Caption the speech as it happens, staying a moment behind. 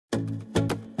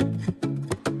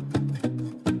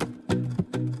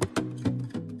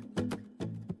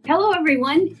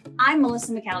everyone. I'm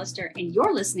Melissa McAllister, and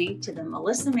you're listening to The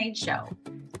Melissa Made Show.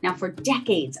 Now, for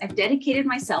decades, I've dedicated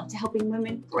myself to helping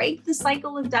women break the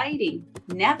cycle of dieting,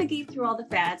 navigate through all the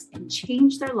fads, and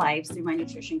change their lives through my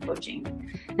nutrition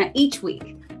coaching. Now, each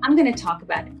week, I'm going to talk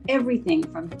about everything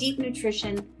from deep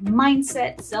nutrition,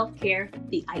 mindset, self-care,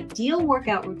 the ideal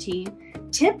workout routine,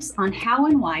 tips on how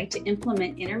and why to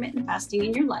implement intermittent fasting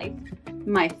in your life,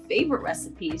 my favorite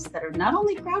recipes that are not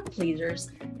only crowd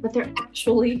pleasers, but they're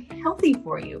actually healthy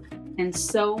for you, and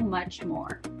so much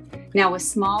more. Now, with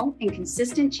small and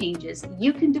consistent changes,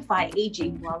 you can defy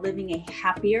aging while living a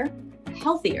happier,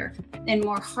 healthier, and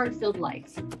more heart-filled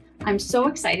life. I'm so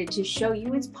excited to show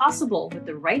you it's possible with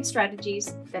the right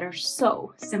strategies that are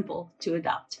so simple to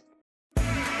adopt.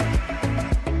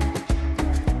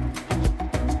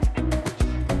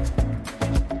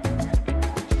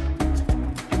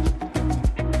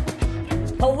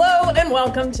 Hello and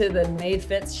welcome to the Made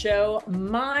Fits Show.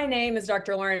 My name is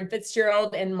Dr.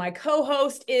 Fitzgerald, and my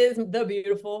co-host is the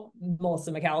beautiful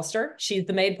Melissa McAllister. She's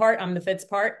the made part, I'm the fits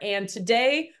part. And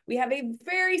today we have a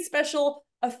very special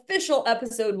official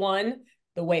episode 1,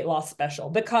 the weight loss special,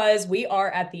 because we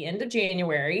are at the end of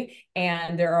January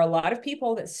and there are a lot of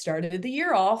people that started the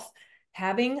year off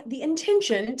having the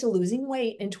intention to losing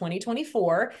weight in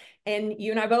 2024. And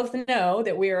you and I both know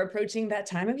that we are approaching that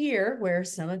time of year where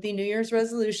some of the New Year's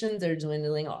resolutions are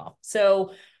dwindling off.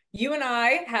 So you and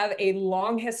I have a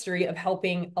long history of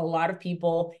helping a lot of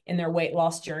people in their weight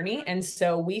loss journey. And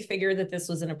so we figured that this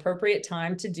was an appropriate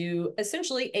time to do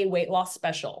essentially a weight loss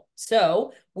special.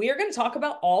 So we are going to talk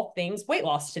about all things weight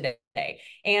loss today.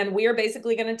 And we are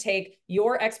basically going to take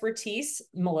your expertise,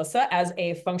 Melissa, as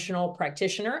a functional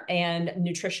practitioner and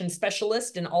nutrition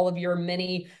specialist and all of your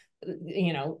many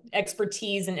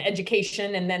expertise and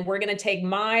education. And then we're going to take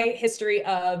my history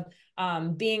of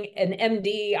being an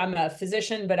MD. I'm a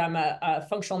physician, but I'm a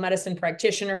functional medicine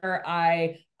practitioner.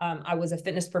 I was a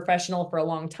fitness professional for a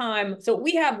long time. So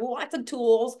we have lots of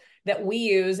tools that we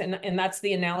use. And that's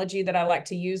the analogy that I like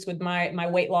to use with my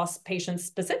weight loss patients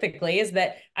specifically, is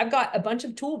that I've got a bunch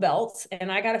of tool belts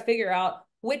and I got to figure out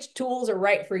which tools are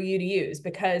right for you to use,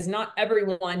 because not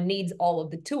everyone needs all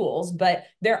of the tools, but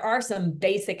there are some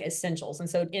basic essentials. And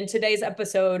so in today's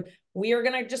episode, we are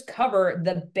going to just cover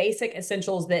the basic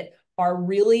essentials that are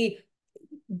really,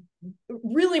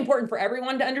 really important for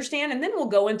everyone to understand. And then we'll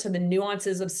go into the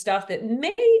nuances of stuff that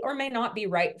may or may not be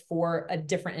right for a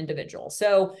different individual.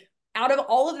 So out of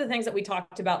all of the things that we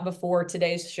talked about before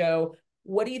today's show,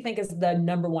 what do you think is the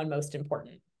number one most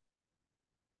important?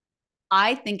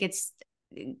 I think it's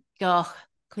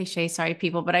cliche, sorry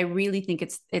people, but I really think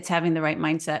it's having the right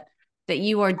mindset, that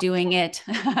you are doing it.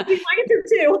 I do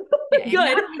too.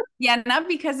 Good. Not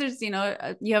because there's,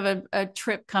 you have a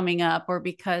trip coming up, or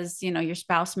because, your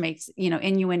spouse makes,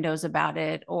 innuendos about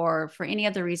it, or for any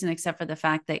other reason except for the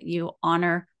fact that you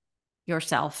honor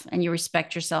yourself and you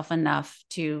respect yourself enough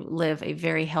to live a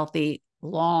very healthy,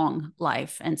 long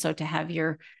life. And so to have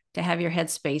your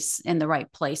headspace in the right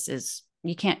places,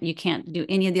 you can't do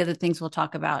any of the other things we'll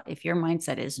talk about if your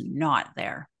mindset is not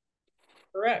there.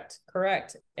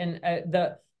 Correct. And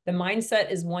the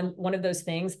mindset is one of those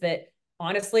things that,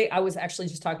 honestly, I was actually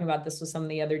just talking about this with someone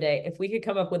the other day. If we could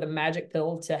come up with a magic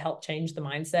pill to help change the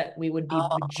mindset, we would be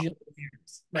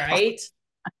bajillionaires, right?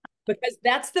 Because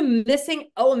that's the missing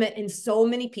element in so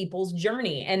many people's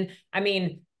journey. And I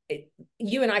mean,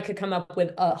 you and I could come up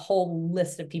with a whole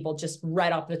list of people just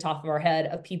right off the top of our head,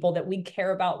 of people that we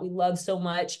care about, we love so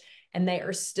much, and they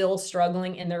are still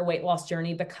struggling in their weight loss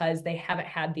journey because they haven't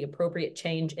had the appropriate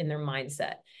change in their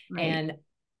mindset. Right. And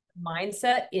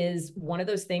mindset is one of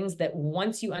those things that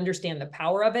once you understand the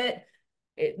power of it,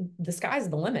 the sky's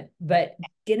the limit, but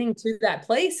getting to that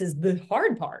place is the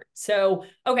hard part. So,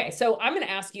 okay. So I'm going to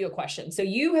ask you a question. So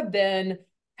you have been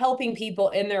helping people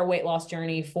in their weight loss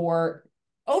journey for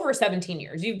over 17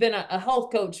 years. You've been a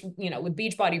health coach, with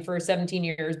Beachbody for 17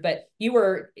 years, but you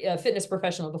were a fitness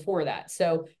professional before that.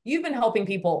 So you've been helping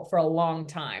people for a long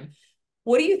time.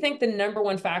 What do you think the number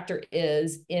one factor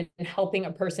is in helping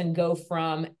a person go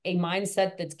from a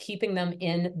mindset that's keeping them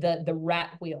in the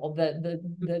rat wheel,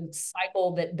 the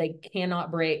cycle that they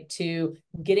cannot break, to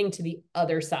getting to the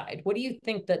other side? What do you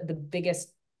think that the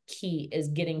biggest key is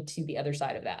getting to the other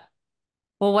side of that?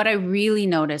 Well, what I really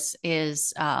notice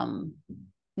is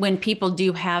when people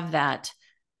do have that,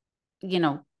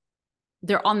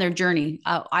 they're on their journey.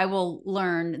 I will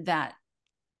learn that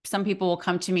some people will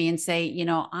come to me and say,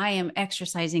 I am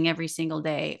exercising every single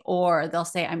day, or they'll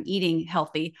say I'm eating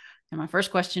healthy. And my first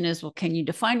question is, well, can you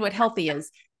define what healthy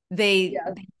is? They've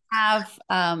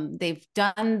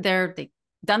done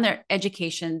their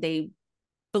education. They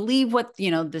believe what,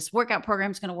 this workout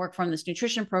program is going to work for them, this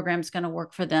nutrition program is going to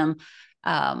work for them.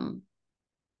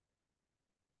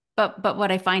 But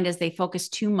what I find is they focus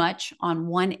too much on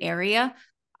one area,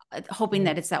 hoping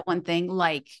that it's that one thing,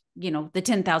 like, the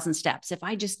 10,000 steps. If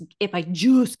I just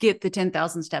get the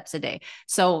 10,000 steps a day.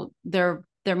 So their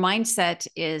mindset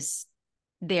is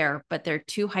there, but they're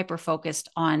too hyper-focused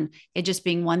on it just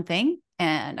being one thing.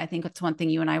 And I think it's one thing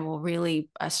you and I will really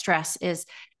stress is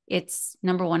it's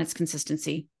number one, it's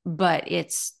consistency, but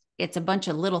it's a bunch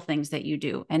of little things that you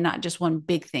do and not just one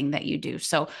big thing that you do.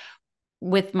 So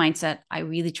with mindset, I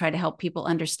really try to help people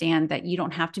understand that you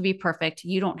don't have to be perfect.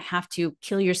 You don't have to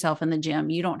kill yourself in the gym.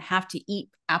 You don't have to eat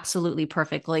absolutely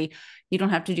perfectly. You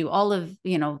don't have to do all of,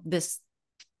 this,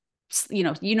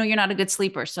 you're not a good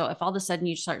sleeper. So if all of a sudden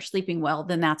you start sleeping well,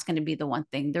 then that's going to be the one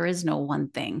thing. There is no one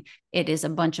thing. It is a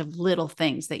bunch of little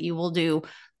things that you will do,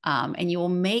 and you will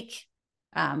make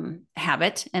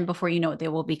habit. And before you know it, they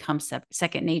will become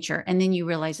second nature. And then you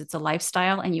realize it's a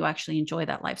lifestyle and you actually enjoy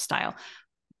that lifestyle.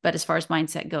 But as far as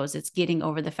mindset goes, it's getting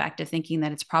over the fact of thinking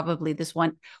that it's probably this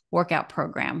one workout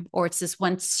program or it's this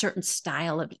one certain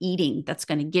style of eating that's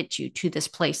going to get you to this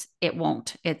place. It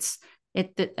won't. It's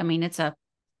a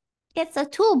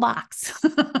toolbox.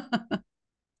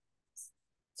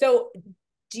 So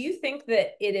do you think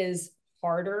that it is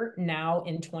harder now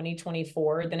in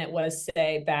 2024 than it was,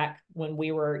 say, back when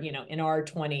we were, in our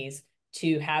 20s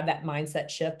to have that mindset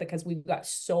shift, because we've got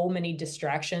so many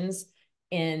distractions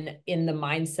in the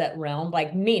mindset realm?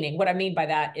 Like, meaning what I mean by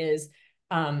that is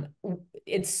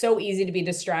it's so easy to be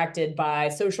distracted by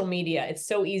social media. It's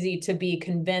so easy to be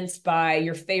convinced by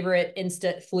your favorite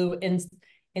Insta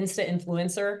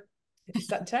influencer.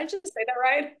 Did I just say that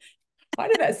right? Why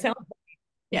did that sound?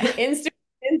 Yeah. Insta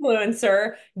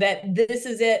influencer that this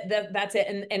is it, that's it.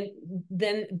 And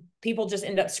then people just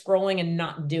end up scrolling and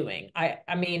not doing.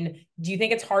 I mean, do you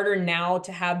think it's harder now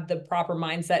to have the proper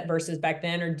mindset versus back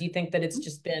then? Or do you think that it's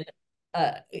just been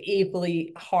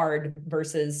equally hard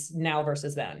versus now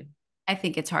versus then? I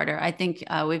think it's harder. I think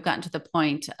we've gotten to the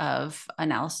point of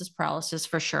analysis paralysis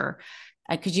for sure.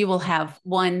 Because you will have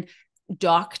one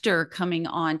doctor coming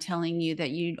on telling you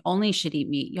that you only should eat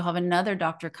meat. You'll have another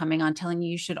doctor coming on telling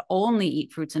you should only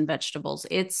eat fruits and vegetables.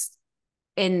 These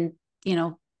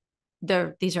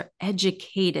are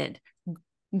educated,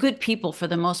 good people for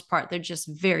the most part. They're just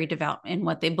very devout in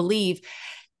what they believe.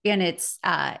 And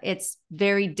that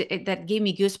gave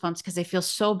me goosebumps because I feel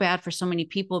so bad for so many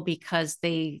people because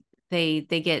they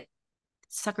get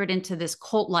suckered into this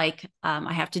cult-like,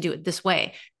 I have to do it this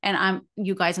way. And I'm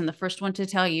the first one to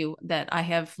tell you that I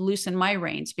have loosened my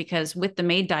reins, because with the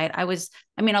MAID diet,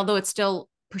 although it's still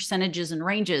percentages and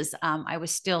ranges, I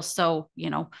was still so,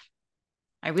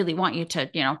 I really want you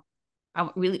to, I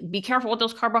really be careful with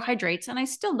those carbohydrates. And I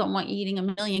still don't want you eating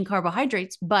a million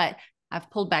carbohydrates, but I've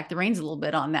pulled back the reins a little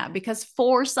bit on that, because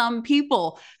for some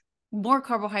people, more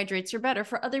carbohydrates are better.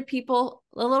 For other people,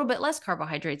 a little bit less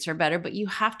carbohydrates are better, but you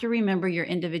have to remember your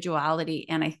individuality.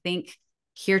 And I think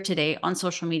here today on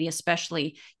social media,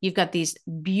 especially, you've got these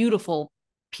beautiful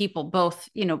people, both,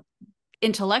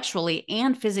 intellectually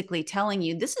and physically, telling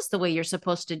you this is the way you're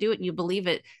supposed to do it. And you believe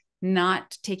it,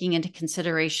 not taking into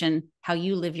consideration how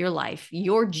you live your life,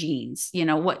 your genes,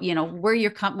 where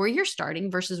you're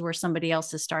starting versus where somebody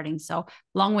else is starting. So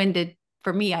long-winded.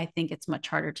 For me, I think it's much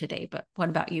harder today, but what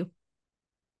about you?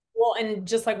 Well, and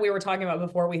just like we were talking about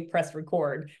before we pressed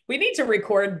record, we need to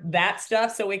record that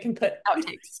stuff so we can put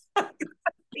outtakes.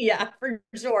 Yeah, for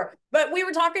sure. But we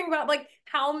were talking about like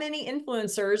how many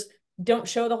influencers don't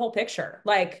show the whole picture,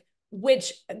 like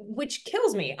which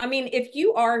kills me. I mean, if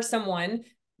you are someone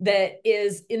that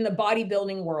is in the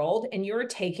bodybuilding world and you're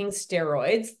taking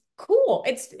steroids, cool.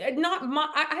 It's not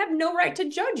I have no right to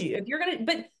judge you if you're going to,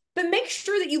 but make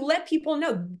sure that you let people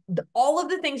know all of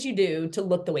the things you do to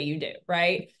look the way you do,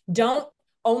 right? Don't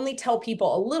only tell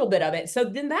people a little bit of it. So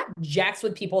then that jacks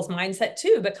with people's mindset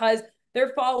too, because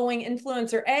they're following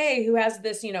influencer A who has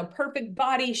this, perfect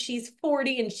body. She's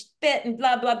 40 and she's fit and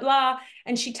blah, blah, blah.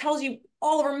 And she tells you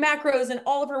all of her macros and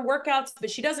all of her workouts, but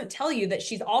she doesn't tell you that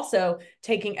she's also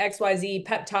taking XYZ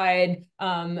peptide,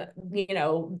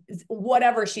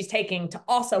 whatever she's taking to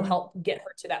also help get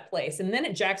her to that place. And then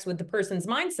it jacks with the person's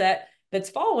mindset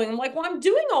that's following. I'm like, well, I'm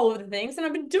doing all of the things and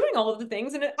I've been doing all of the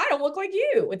things and I don't look like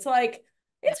you. It's like,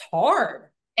 it's hard.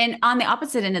 And on the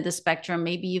opposite end of the spectrum,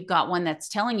 maybe you've got one that's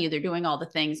telling you they're doing all the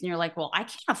things and you're like, well, I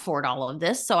can't afford all of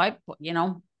this. So I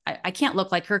can't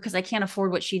look like her because I can't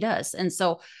afford what she does. And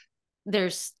so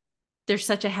there's there's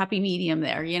such a happy medium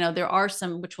there. There are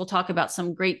some, which we'll talk about,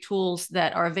 some great tools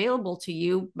that are available to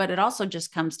you, but it also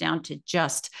just comes down to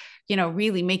just,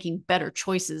 really making better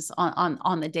choices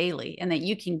on the daily, and that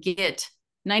you can get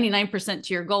 99%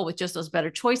 to your goal with just those better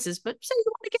choices. But say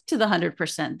you want to get to the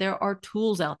 100%, there are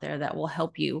tools out there that will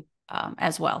help you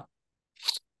as well.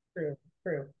 True.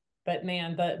 But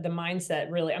man, the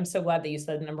mindset, really, I'm so glad that you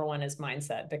said number one is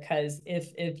mindset, because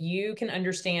if you can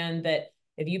understand that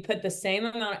if you put the same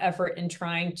amount of effort in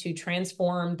trying to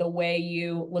transform the way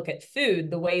you look at food,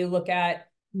 the way you look at,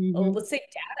 let's say,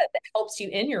 data that helps you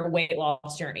in your weight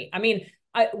loss journey. I mean,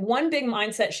 one big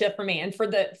mindset shift for me, and for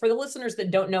the listeners that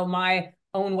don't know my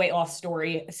own weight loss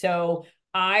story. So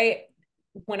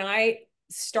when I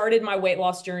started my weight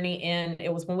loss journey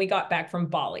it was when we got back from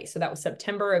Bali. So that was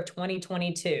September of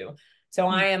 2022. So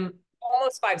I am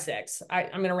almost 5'6". I'm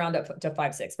going to round up to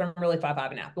 5'6", but I'm really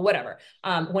 5'5.5", but whatever.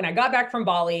 When I got back from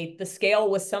Bali, the scale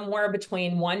was somewhere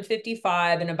between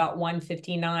 155 and about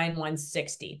 159,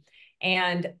 160.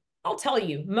 And I'll tell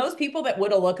you, most people that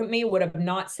would have looked at me would have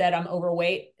not said I'm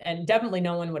overweight, and definitely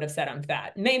no one would have said I'm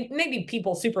fat. Maybe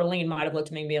people super lean might have looked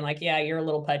at me and being like, yeah, you're a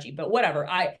little pudgy, but whatever.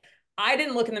 I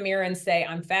didn't look in the mirror and say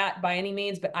I'm fat by any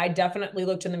means, but I definitely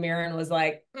looked in the mirror and was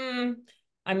like,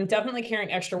 I'm definitely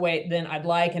carrying extra weight than I'd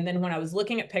like. And then when I was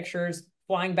looking at pictures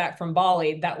flying back from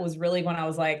Bali, that was really when I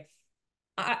was like,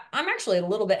 I'm actually a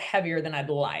little bit heavier than I'd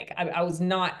like. I was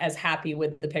not as happy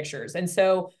with the pictures. And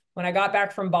so when I got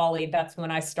back from Bali, that's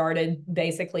when I started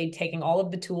basically taking all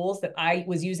of the tools that I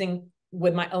was using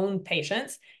with my own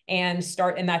patients and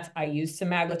that's, I used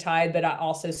semaglutide, but I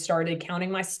also started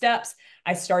counting my steps.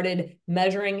 I started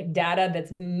measuring data that's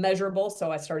measurable.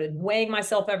 So I started weighing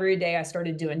myself every day. I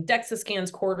started doing DEXA scans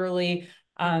quarterly.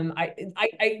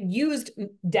 I used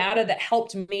data that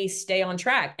helped me stay on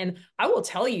track. And I will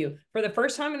tell you, for the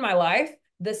first time in my life,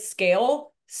 the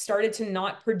scale started to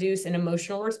not produce an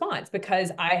emotional response,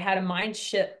 because I had a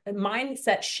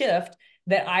mindset shift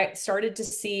that I started to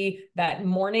see that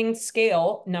morning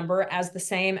scale number as the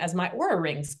same as my Oura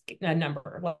rings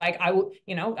number. Like I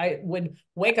would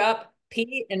wake up,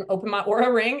 pee, and open my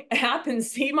Oura ring app and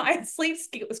see my sleep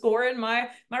score and my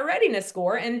readiness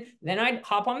score. And then I'd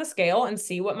hop on the scale and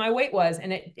see what my weight was.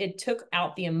 And it took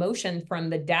out the emotion from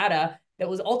the data that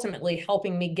was ultimately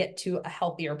helping me get to a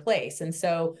healthier place. And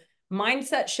so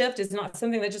mindset shift is not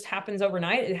something that just happens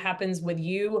overnight. It happens with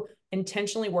you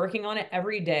intentionally working on it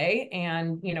every day.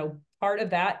 And, part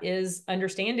of that is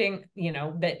understanding,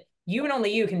 that you and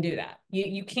only you can do that.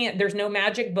 You can't, there's no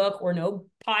magic book or no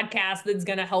podcast that's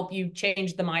going to help you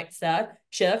change the mindset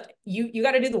shift. You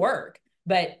got to do the work,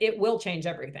 but it will change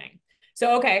everything.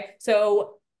 So, okay.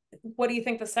 So what do you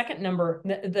think the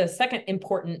second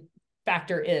important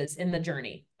factor is in the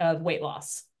journey of weight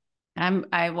loss? I'm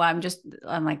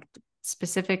like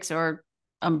specifics or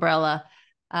umbrella.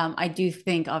 I do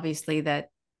think obviously that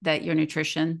your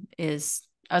nutrition is,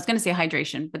 I was going to say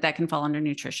hydration, but that can fall under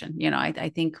nutrition. I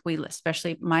think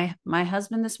especially my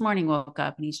husband this morning woke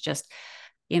up and he's just,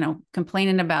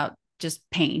 complaining about just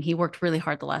pain. He worked really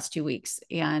hard the last 2 weeks,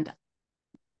 and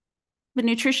the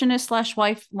nutritionist /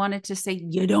 wife wanted to say,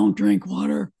 you don't drink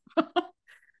water.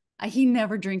 He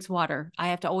never drinks water. I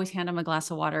have to always hand him a glass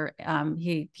of water.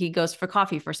 He goes for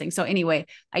coffee first thing. So anyway,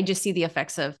 I just see the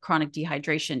effects of chronic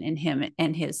dehydration in him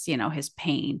and his, his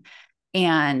pain.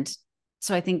 And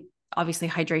so I think obviously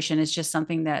hydration is just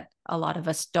something that a lot of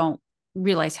us don't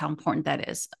realize how important that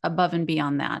is. Above and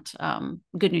beyond that,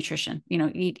 good nutrition,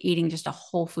 eating just a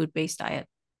whole food based diet.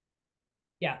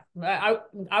 Yeah. I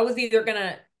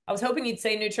was hoping you'd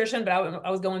say nutrition, but I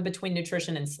was going between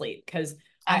nutrition and sleep, because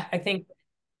I think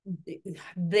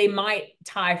they might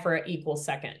tie for an equal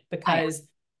second, because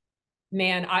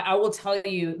man, I will tell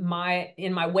you,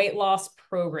 in my weight loss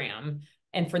program,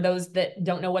 and for those that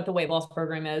don't know what the weight loss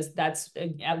program is, that's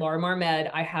at Larimar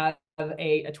Med. I have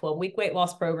a 12-week weight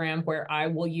loss program where I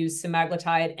will use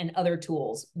semaglutide and other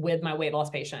tools with my weight loss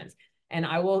patients. And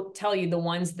I will tell you, the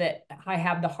ones that I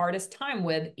have the hardest time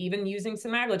with, even using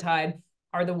semaglutide,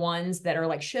 are the ones that are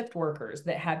like shift workers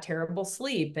that have terrible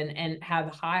sleep and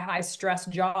have high stress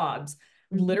jobs.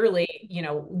 Literally,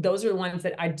 those are the ones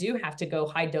that I do have to go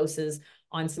high doses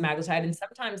on semaglutide. And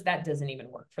sometimes that doesn't even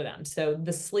work for them. So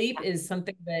the sleep is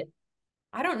something that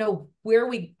I don't know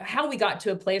how we got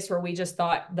to a place where we just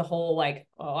thought the whole like,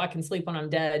 oh, I can sleep when I'm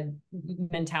dead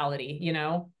mentality,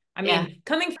 I mean,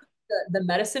 coming from the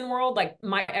medicine world, like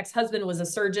my ex-husband was a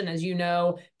surgeon, as you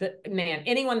know, man,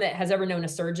 anyone that has ever known a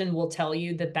surgeon will tell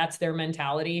you that that's their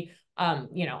mentality.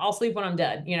 I'll sleep when I'm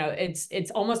dead.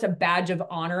 It's almost a badge of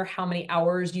honor how many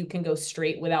hours you can go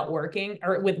straight without working,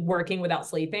 or with working without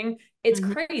sleeping. It's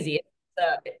crazy.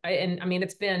 And I mean,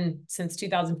 it's been since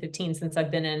 2015 since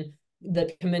I've been in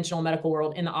the conventional medical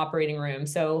world in the operating room.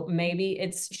 So maybe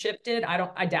it's shifted.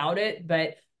 I doubt it,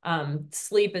 but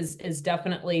sleep is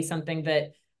definitely something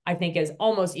that I think is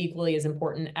almost equally as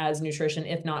important as nutrition,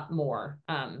 if not more.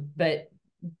 But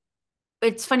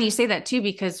it's funny you say that too,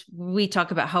 because we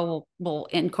talk about how we'll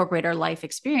incorporate our life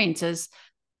experiences.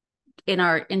 In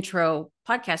our intro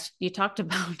podcast, you talked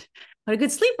about what a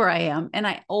good sleeper I am. And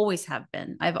I always have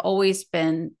been. I've always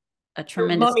been a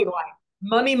tremendous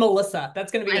Mummy Melissa.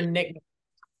 That's going to be your nickname.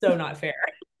 So not fair.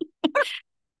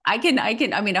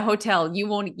 I mean, a hotel,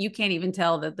 you can't even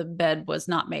tell that the bed was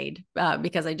not made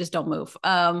because I just don't move.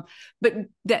 But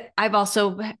that I've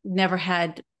also never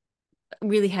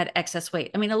really had excess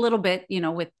weight. I mean, a little bit,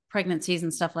 with pregnancies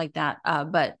and stuff like that.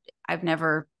 But I've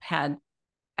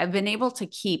been able to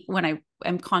keep, when I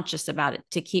am conscious about it,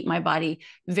 to keep my body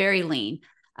very lean.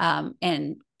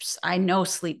 And I know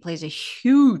sleep plays a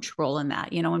huge role in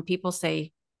that. When people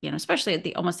say, especially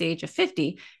at almost the age of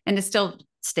 50, and to still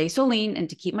stay so lean and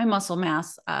to keep my muscle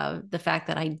mass, the fact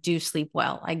that I do sleep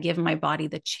well, I give my body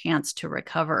the chance to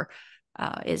recover,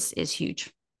 is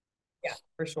huge. Yeah,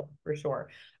 for sure. For sure.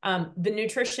 The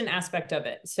nutrition aspect of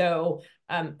it. So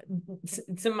some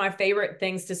of my favorite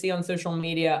things to see on social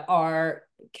media are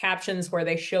captions where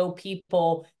they show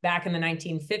people back in the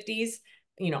 1950s,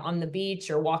 on the beach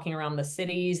or walking around the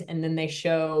cities, and then they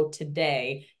show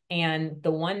today. And the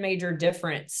one major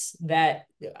difference that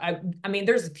I mean,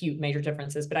 there's a few major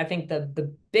differences, but I think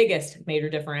the biggest major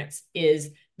difference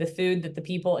is the food that the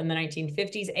people in the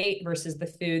 1950s ate versus the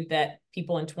food that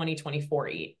people in 2024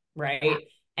 eat. Right.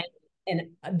 And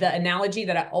the analogy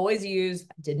that I always use,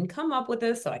 I didn't come up with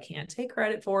this, so I can't take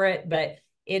credit for it, but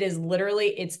it is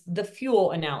literally, it's the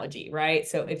fuel analogy, right?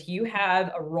 So if you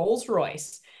have a Rolls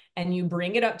Royce and you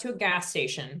bring it up to a gas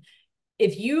station, so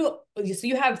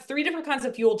you have three different kinds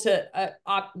of fuel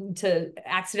to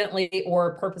accidentally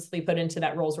or purposely put into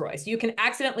that Rolls Royce. You can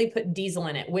accidentally put diesel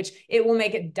in it, which it will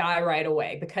make it die right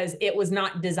away because it was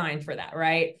not designed for that,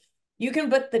 right? You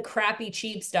can put the crappy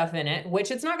cheap stuff in it,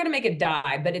 which it's not going to make it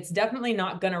die, but it's definitely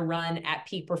not going to run at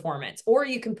peak performance. Or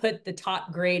you can put the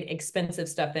top grade expensive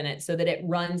stuff in it so that it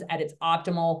runs at its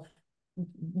optimal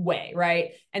way,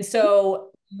 right? And so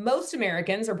most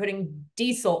Americans are putting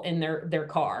diesel in their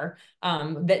car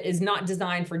that is not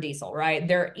designed for diesel, right?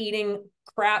 They're eating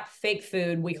crap fake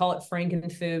food. We call it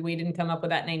Franken food. We didn't come up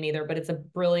with that name either, but it's a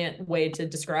brilliant way to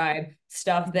describe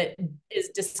stuff that is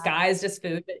disguised as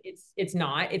food, but it's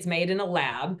not. It's made in a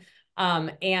lab,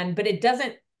 but it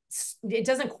doesn't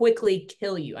quickly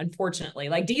kill you, unfortunately.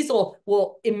 Like diesel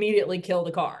will immediately kill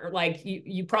the car. Like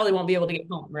you probably won't be able to get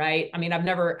home, right? I mean, I've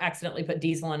never accidentally put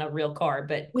diesel in a real car,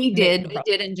 but we did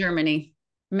in Germany.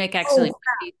 Mick accidentally put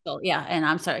diesel. Yeah. And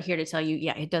I'm sorry, here to tell you,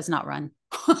 yeah, it does not run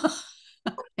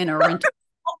in a rental.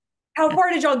 How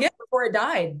far did y'all get before it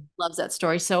died? Loves that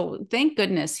story. So thank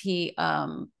goodness he,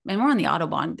 and we're on the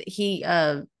Autobahn, he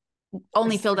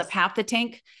only filled up half the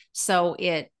tank. So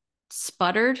it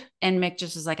sputtered, and Mick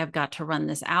just was like, I've got to run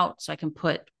this out so I can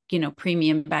put,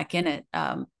 premium back in it.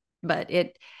 But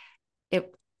it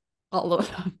all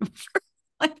over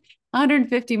like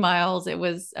 150 miles. It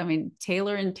was, I mean,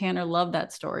 Taylor and Tanner loved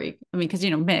that story. I mean, because,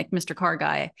 Mick, Mr. Car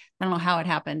Guy, I don't know how it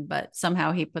happened, but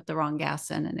somehow he put the wrong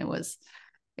gas in, and it was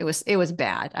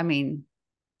bad. I mean,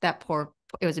 it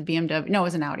was a BMW. No, it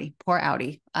was an Audi. Poor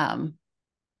Audi.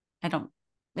 It'll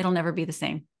never be the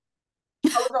same. I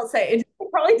was going to say, it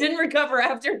probably didn't recover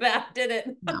after that, did it?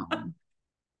 No.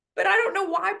 But I don't know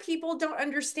why people don't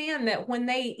understand that when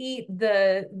they eat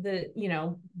the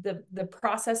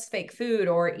processed fake food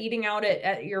or eating out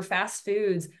at your fast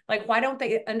foods, like, why don't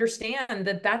they understand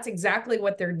that that's exactly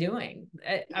what they're doing?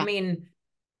 Yeah. I mean,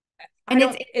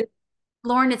 and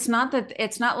Lauren, it's not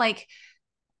like,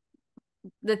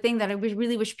 the thing that I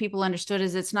really wish people understood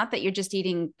is it's not that you're just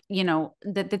eating,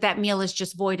 that meal is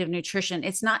just void of nutrition.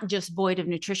 It's not just void of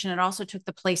nutrition. It also took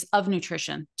the place of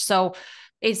nutrition. So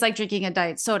it's like drinking a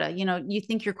diet soda. You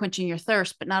think you're quenching your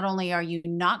thirst, but not only are you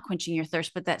not quenching your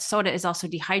thirst, but that soda is also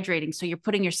dehydrating. So you're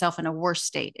putting yourself in a worse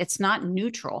state. It's not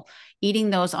neutral. Eating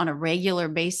those on a regular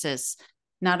basis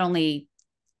not only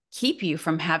keep you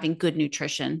from having good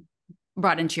nutrition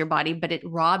brought into your body, but it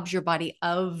robs your body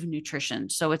of nutrition.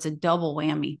 So it's a double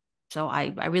whammy. So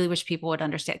I really wish people would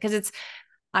understand, because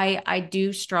I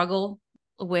do struggle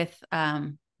with,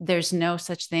 there's no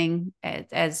such thing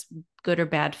as good or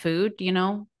bad food.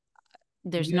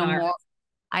 There's no more,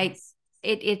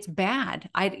 it's bad.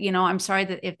 I'm sorry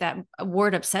that if that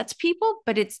word upsets people,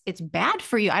 but it's bad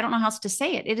for you. I don't know how else to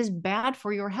say it. It is bad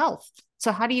for your health.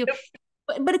 So how do you,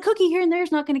 but a cookie here and there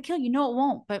is not going to kill you. No, it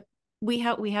won't. But we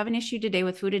have an issue today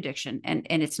with food addiction, and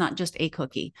it's not just a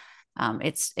cookie.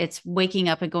 It's waking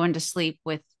up and going to sleep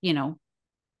with,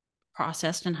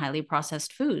 processed and highly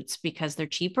processed foods because they're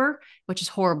cheaper, which is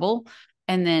horrible.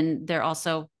 And then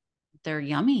they're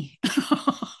yummy.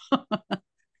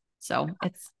 So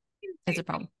it's a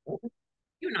problem.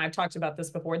 You and I have talked about this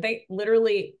before. They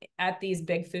literally, at these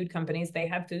big food companies, they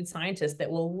have food scientists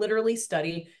that will literally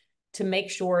study to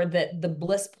make sure that the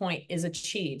bliss point is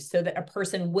achieved, so that a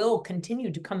person will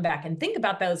continue to come back and think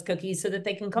about those cookies, so that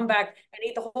they can come back and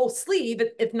eat the whole sleeve,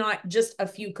 if not just a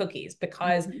few cookies,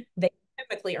 because they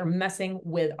chemically are messing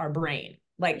with our brain.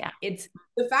 Like, it's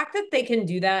the fact that they can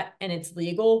do that and it's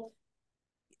legal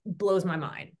blows my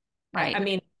mind. Right. I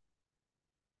mean,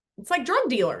 it's like drug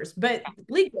dealers, but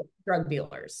legal drug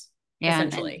dealers,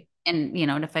 essentially. And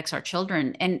it affects our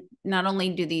children. And not only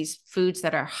do these foods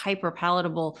that are hyper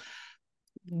palatable,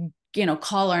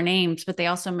 call our names, but they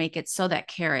also make it so that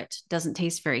carrot doesn't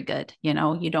taste very good.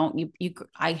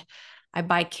 I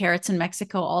buy carrots in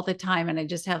Mexico all the time, and I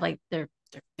just have like they're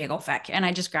big old fat, and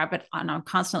I just grab it and I'm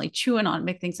constantly chewing on it,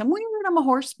 make things. I'm weird, I'm a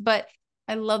horse, but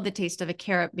I love the taste of a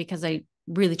carrot because I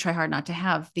really try hard not to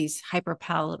have these hyper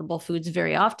palatable foods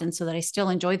very often, so that I still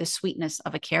enjoy the sweetness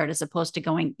of a carrot, as opposed to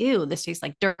going, ew, this tastes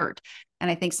like dirt. And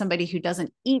I think somebody who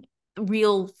doesn't eat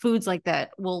real foods like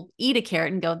that will eat a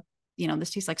carrot and go,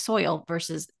 this tastes like soil,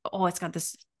 versus, oh, it's got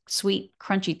this sweet,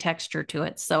 crunchy texture to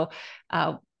it. So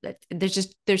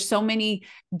there's so many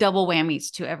double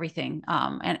whammies to everything.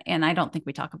 And I don't think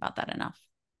we talk about that enough.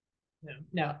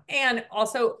 No. And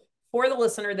also, for the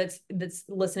listener that's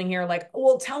listening here, like,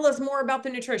 well, tell us more about the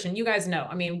nutrition. You guys know,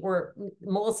 I mean,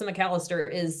 Melissa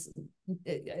McAllister is,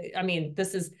 I mean,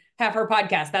 this is half her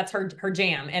podcast. That's her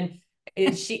jam.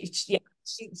 And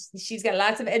she's got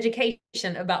lots of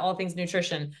education about all things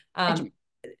nutrition.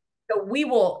 So we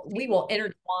will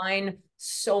intertwine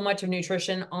so much of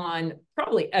nutrition on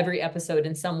probably every episode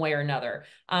in some way or another.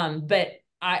 But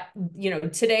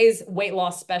today's weight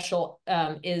loss special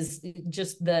is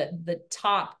just the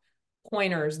top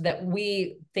pointers that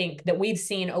we think that we've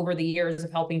seen over the years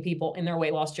of helping people in their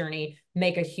weight loss journey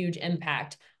make a huge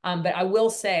impact. But I will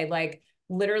say, like,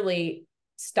 literally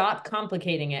stop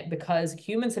complicating it, because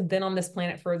humans have been on this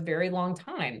planet for a very long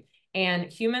time, and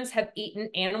humans have eaten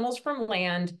animals from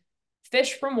land,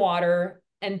 fish from water,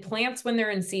 and plants when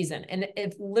they're in season. And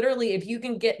if you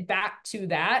can get back to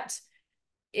that,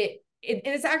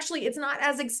 it's not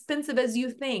as expensive as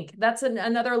you think. That's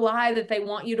another lie that they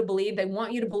want you to believe. They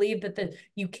want you to believe that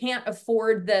you can't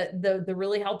afford the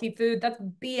really healthy food. That's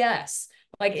BS.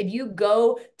 Like, if you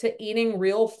go to eating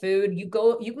real food, you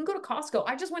can go to Costco.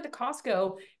 I just went to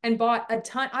Costco and bought a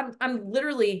ton. I'm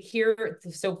literally here.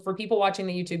 So for people watching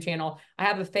the YouTube channel, I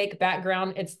have a fake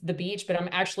background. It's the beach, but I'm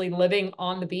actually living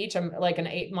on the beach. I'm like an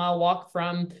 8-mile walk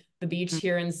from the beach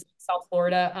here in South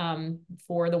Florida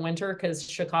for the winter, because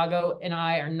Chicago and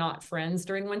I are not friends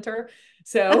during winter.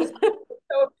 So,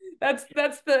 so that's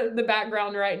the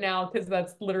background right now, because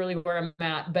that's literally where I'm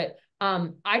at. But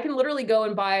I can literally go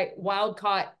and buy wild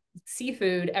caught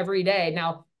seafood every day.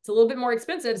 Now, it's a little bit more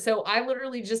expensive, so I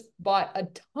literally just bought a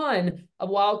ton of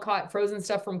wild caught frozen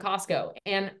stuff from Costco,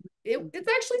 and it's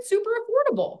actually super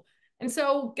affordable. And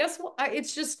so guess what?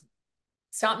 It's just,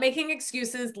 stop making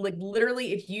excuses. Like,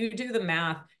 literally, if you do the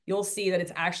math, you'll see that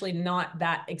it's actually not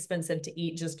that expensive to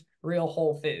eat just real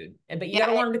whole food. But you got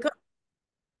to learn to cook.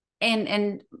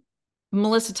 And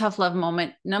Melissa, tough love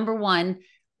moment. Number one,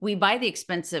 we buy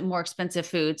the more expensive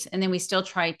foods, and then we still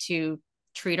try to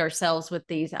treat ourselves with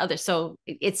these others. So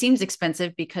it seems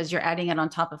expensive because you're adding it on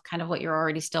top of kind of what you're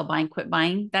already still buying. Quit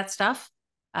buying that stuff.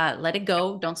 Let it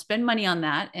go. Don't spend money on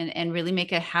that, and really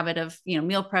make a habit of,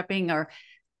 meal prepping, or,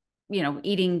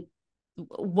 eating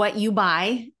what you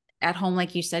buy at home.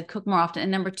 Like you said, cook more often.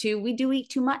 And number two, we do eat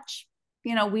too much.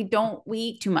 We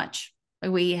eat too much.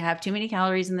 We have too many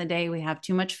calories in the day. We have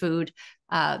too much food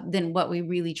than what we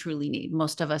really truly need.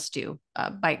 Most of us do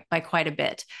by quite a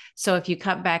bit. So if you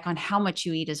cut back on how much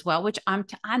you eat as well, which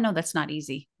I know that's not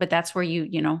easy, but that's where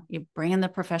you bring in the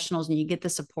professionals, and you get the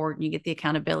support, and you get the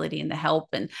accountability and the help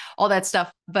and all that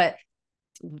stuff. But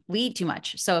we eat too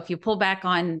much. So if you pull back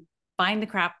on buying the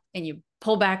crap and you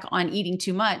pull back on eating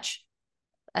too much,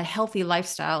 a healthy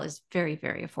lifestyle is very,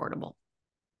 very affordable.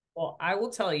 Well, I will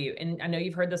tell you, and I know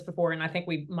you've heard this before, and I think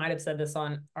we might have said this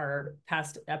on our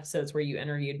past episodes where you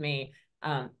interviewed me.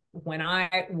 When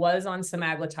I was on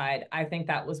semaglutide, I think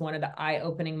that was one of the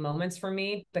eye-opening moments for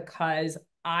me, because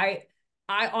I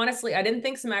honestly, I didn't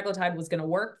think semaglutide was going to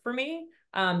work for me.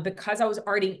 because I was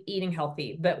already eating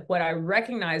healthy. But what I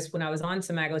recognized when I was on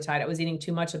semaglutide, I was eating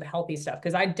too much of the healthy stuff,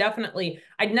 because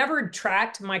I'd never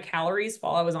tracked my calories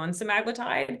while I was on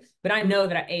semaglutide, but I know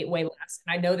that I ate way less.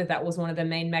 And I know that that was one of the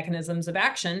main mechanisms of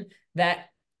action that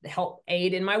help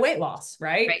aid in my weight loss,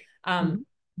 right?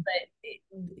 But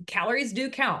calories do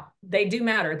count. They do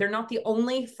matter. They're not the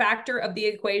only factor of the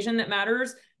equation that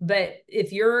matters. But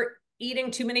if you're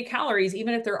eating too many calories,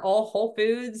 even if they're all whole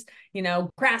foods,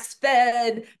 grass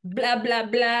fed, blah, blah,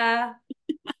 blah,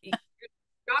 you're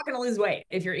not going to lose weight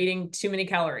if you're eating too many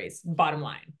calories, bottom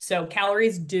line. So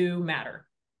calories do matter.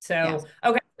 So, yes.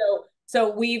 Okay.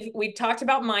 So we've talked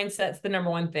about mindset's the number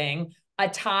one thing. A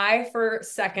tie for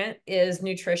second is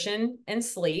nutrition and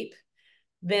sleep.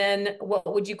 Then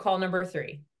what would you call number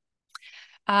three?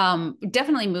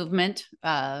 Definitely movement.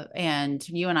 And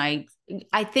you and I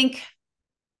think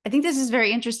this is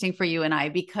very interesting for you and I,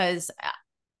 because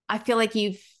I feel like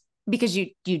because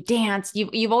you dance,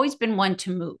 you've always been one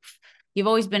to move. You've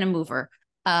always been a mover.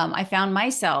 I found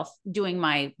myself doing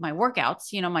my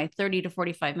workouts, my 30 to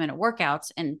 45 minute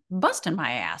workouts, and busting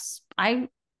my ass. I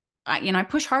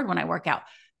push hard when I work out,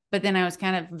 but then I was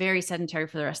kind of very sedentary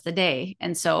for the rest of the day.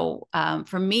 And so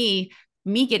for me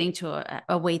getting to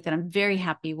a weight that I'm very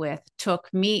happy with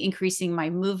took me increasing my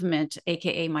movement,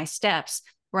 AKA my steps,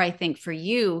 where I think for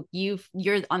you're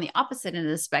on the opposite end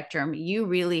of the spectrum. You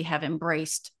really have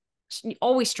embraced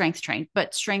always strength trained,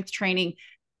 but strength training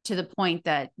to the point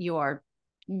that you are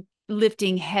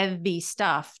lifting heavy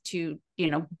stuff to,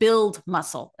 build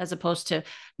muscle as opposed to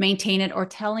maintain it, or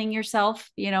telling yourself,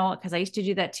 because I used to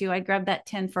do that too. I'd grab that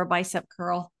 10 for a bicep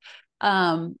curl,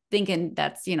 thinking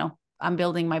that's, I'm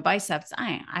building my biceps.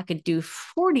 I could do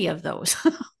 40 of those.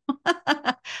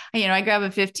 I grab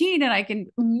a 15 and I can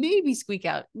maybe squeak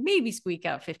out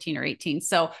 15 or 18.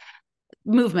 So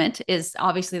movement is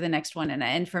obviously the next one.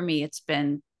 And for me, it's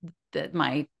been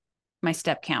my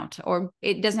step count, or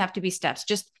it doesn't have to be steps,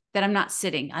 just that I'm not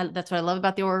sitting. That's what I love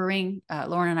about the Oura Ring.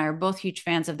 Lauren and I are both huge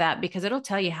fans of that, because it'll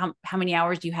tell you how many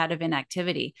hours you had of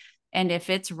inactivity. And if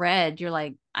it's red, you're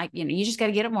like, you just got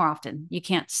to get it more often. You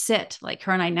can't sit. Like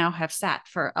her and I now have sat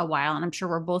for a while, and I'm sure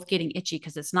we're both getting itchy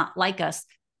because it's not like us.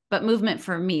 But movement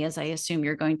for me, as I assume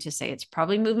you're going to say, it's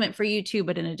probably movement for you too,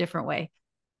 but in a different way.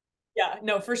 Yeah,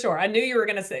 no, for sure. I knew you were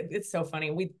going to say, it's so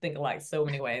funny. We think alike so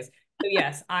many ways. So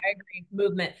yes, I agree.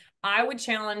 Movement. I would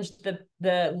challenge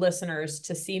the listeners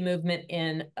to see movement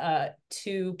in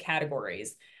two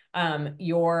categories.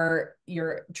 Your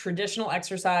traditional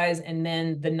exercise, and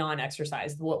then the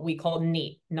non-exercise, what we call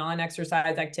NEAT,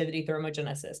 non-exercise activity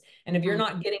thermogenesis. And if you're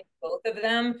not getting both of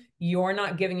them, you're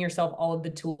not giving yourself all of the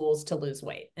tools to lose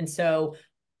weight. And so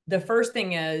the first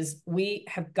thing is, we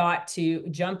have got to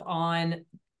jump on.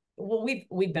 Well,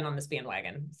 we've been on this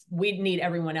bandwagon. We need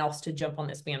everyone else to jump on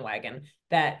this bandwagon,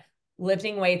 that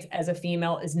lifting weights as a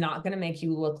female is not going to make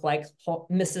you look like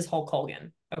Mrs. Hulk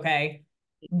Hogan. Okay.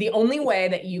 The only way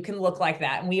that you can look like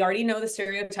that, and we already know the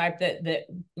stereotype that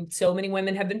so many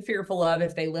women have been fearful of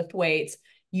if they lift weights,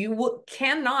 you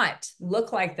cannot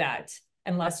look like that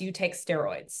unless you take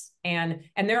steroids. And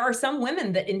there are some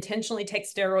women that intentionally take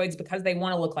steroids because they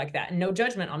want to look like that, and no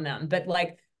judgment on them. But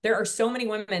like, there are so many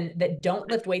women that don't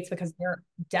lift weights because they're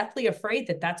deathly afraid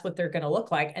that that's what they're going to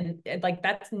look like. And like,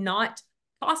 that's not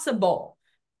possible.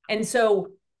 And so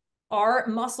our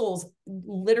muscles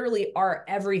literally are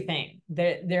everything.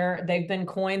 They've been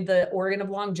coined the organ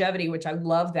of longevity, which I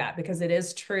love that, because it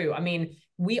is true. I mean,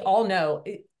 we all know,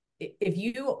 if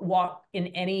you walk in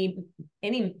any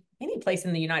place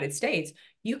in the United States,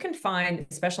 you can find,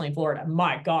 especially in Florida,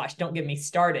 my gosh, don't get me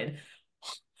started,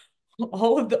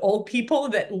 all of the old people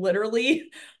that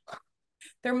literally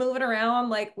they're moving around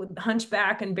like with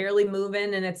hunchback and barely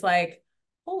moving. And it's like,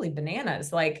 holy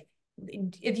bananas. Like,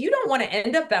 if you don't want to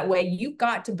end up that way, you've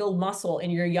got to build muscle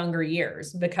in your younger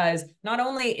years, because not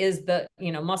only is the,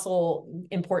 muscle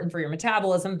important for your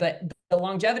metabolism, but the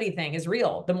longevity thing is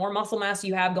real. The more muscle mass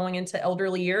you have going into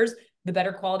elderly years, the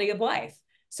better quality of life.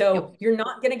 So you're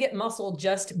not going to get muscle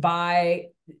just by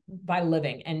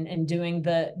living and doing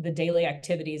the daily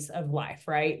activities of life,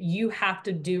 right? You have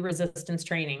to do resistance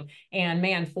training. And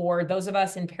man, for those of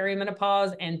us in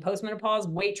perimenopause and postmenopause,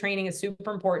 weight training is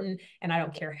super important. And I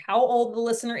don't care how old the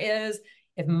listener is.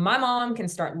 If my mom can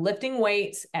start lifting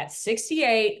weights at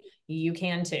 68, you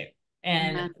can too.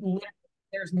 And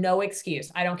there's no excuse.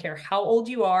 I don't care how old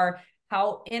you are,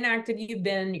 how inactive you've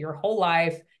been your whole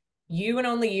life. You and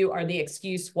only you are the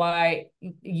excuse why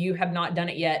you have not done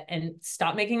it yet. And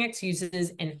stop making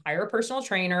excuses and hire a personal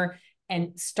trainer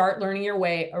and start learning your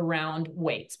way around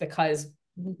weights, because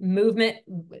movement,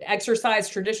 exercise,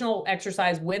 traditional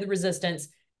exercise with resistance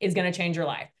is going to change your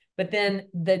life. But then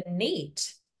the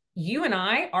NEAT, you and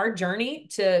I, our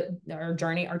trip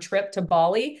to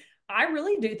Bali, I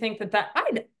really do think that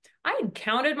I had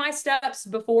counted my steps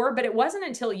before, but it wasn't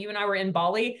until you and I were in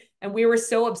Bali and we were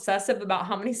so obsessive about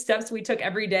how many steps we took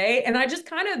every day. And I just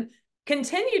kind of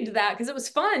continued that because it was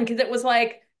fun, because it was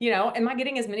like, am I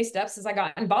getting as many steps as I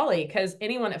got in Bali? Because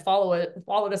anyone that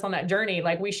followed us on that journey,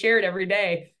 like we shared every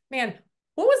day, man,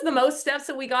 what was the most steps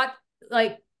that we got?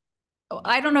 Like,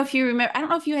 I don't know if you remember, I don't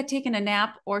know if you had taken a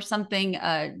nap or something.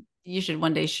 You should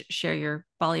one day share your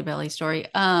Bali belly story.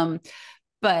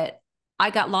 But I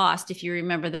got lost, if you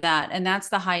remember that. And that's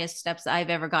the highest steps I've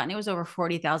ever gotten. It was over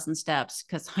 40,000 steps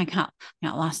because I got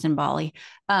lost in Bali.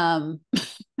 I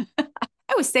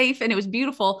was safe and it was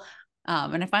beautiful.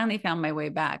 And I finally found my way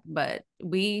back, but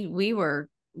we were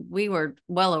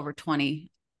well over 20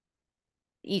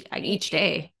 each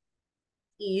day.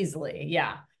 Easily.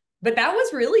 Yeah. But that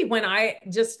was really when I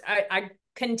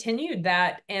continued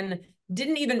that and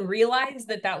didn't even realize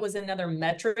that was another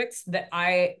metrics that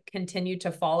I continued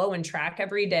to follow and track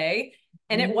every day.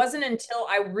 And it wasn't until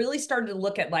I really started to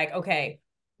look at like, okay,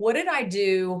 what did I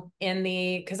do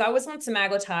because I was on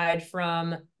semaglutide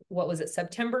from, what was it,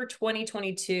 September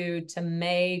 2022 to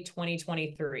May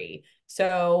 2023.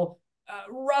 So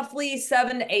roughly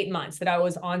 7 to 8 months that I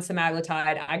was on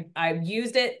semaglutide. I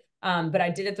used it, but I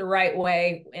did it the right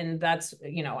way. And that's,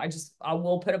 I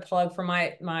will put a plug for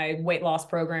my weight loss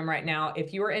program right now.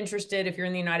 If you are interested, if you're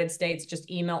in the United States, just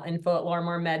email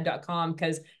info@larimarmed.com,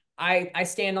 because I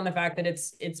stand on the fact that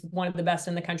it's one of the best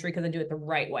in the country because I do it the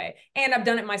right way. And I've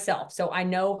done it myself. So I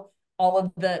know all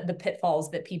of the pitfalls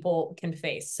that people can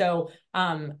face. So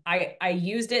I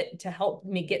used it to help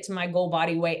me get to my goal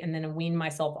body weight and then wean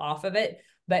myself off of it.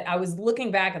 But I was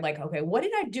looking back at like, okay, what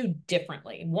did I do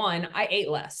differently? One, I ate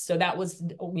less. So that was,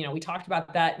 we talked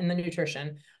about that in the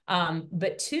nutrition.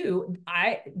 But two,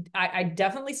 I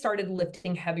definitely started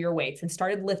lifting heavier weights and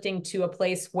started lifting to a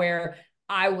place where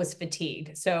I was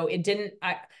fatigued. So it didn't,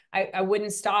 I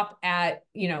wouldn't stop at,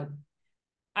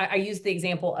 I use the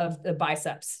example of the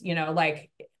biceps,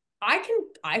 like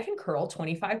I can curl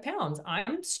 25 pounds.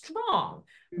 I'm strong.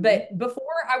 But before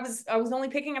I was only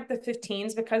picking up the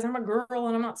 15s because I'm a girl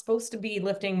and I'm not supposed to be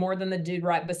lifting more than the dude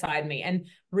right beside me. And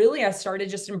really I started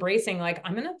just embracing, like,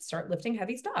 I'm going to start lifting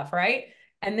heavy stuff. Right.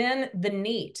 And then the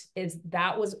NEAT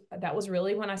that was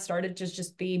really when I started to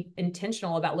just be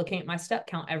intentional about looking at my step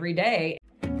count every day.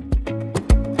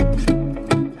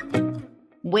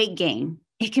 Weight gain.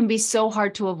 It can be so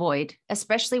hard to avoid,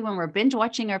 especially when we're binge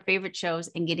watching our favorite shows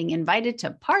and getting invited to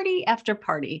party after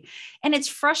party. And it's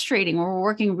frustrating when we're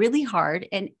working really hard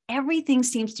and everything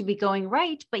seems to be going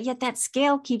right, but yet that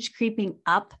scale keeps creeping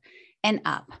up and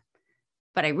up.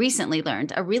 But I recently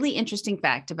learned a really interesting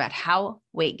fact about how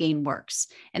weight gain works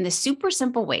and the super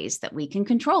simple ways that we can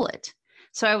control it.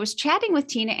 So I was chatting with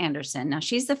Tina Anderson. Now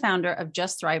she's the founder of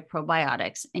Just Thrive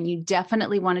Probiotics, and you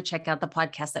definitely want to check out the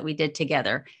podcast that we did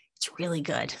together. It's really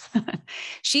good.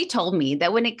 She told me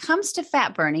that when it comes to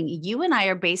fat burning, you and I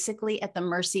are basically at the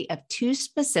mercy of two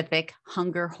specific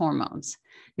hunger hormones.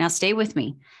 Now stay with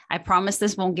me. I promise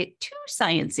this won't get too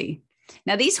sciencey.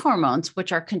 Now these hormones,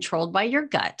 which are controlled by your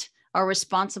gut, are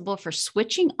responsible for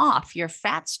switching off your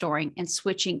fat storing and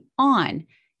switching on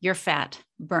your fat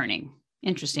burning.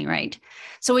 Interesting, right?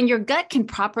 So when your gut can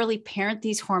properly parent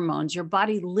these hormones, your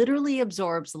body literally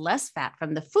absorbs less fat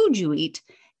from the food you eat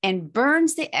and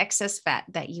burns the excess fat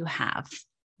that you have.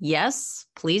 Yes,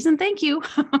 please and thank you.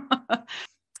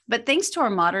 But thanks to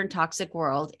our modern toxic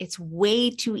world, it's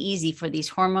way too easy for these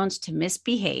hormones to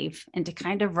misbehave and to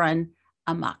kind of run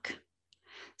amok.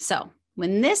 So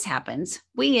when this happens,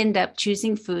 we end up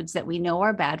choosing foods that we know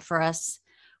are bad for us.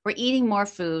 We're eating more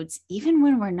foods, even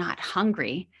when we're not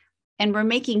hungry. And we're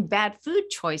making bad food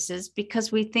choices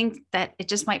because we think that it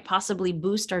just might possibly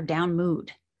boost our down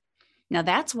mood. Now,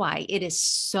 that's why it is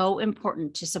so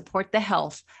important to support the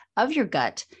health of your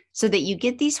gut so that you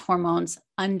get these hormones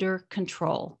under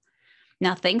control.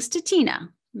 Now, thanks to Tina,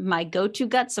 my go-to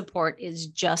gut support is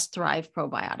Just Thrive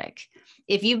Probiotic.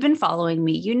 If you've been following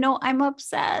me, you know I'm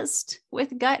obsessed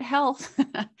with gut health.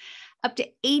 Up to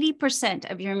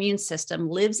 80% of your immune system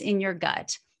lives in your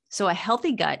gut. So a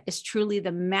healthy gut is truly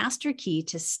the master key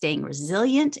to staying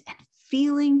resilient and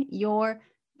feeling your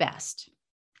best.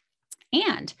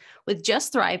 And with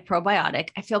Just Thrive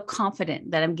Probiotic, I feel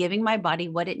confident that I'm giving my body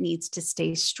what it needs to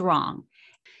stay strong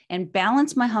and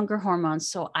balance my hunger hormones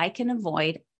so I can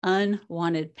avoid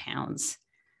unwanted pounds.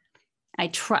 I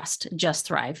trust Just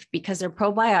Thrive because their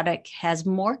probiotic has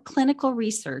more clinical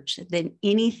research than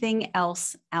anything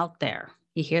else out there.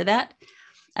 You hear that?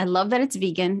 I love that it's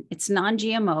vegan, it's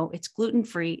non-GMO, it's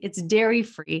gluten-free, it's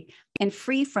dairy-free, and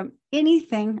free from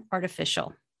anything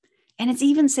artificial. And it's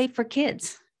even safe for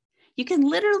kids. You can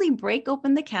literally break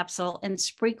open the capsule and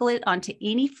sprinkle it onto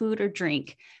any food or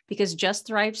drink because Just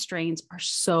Thrive strains are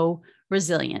so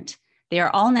resilient. They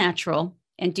are all natural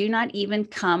and do not even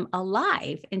come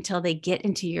alive until they get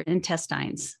into your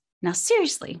intestines. Now,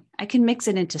 seriously, I can mix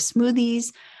it into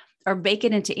smoothies or bake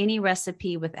it into any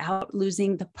recipe without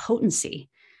losing the potency.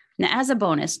 Now, as a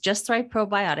bonus, Just Thrive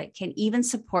Probiotic can even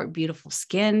support beautiful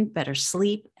skin, better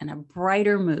sleep, and a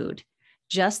brighter mood.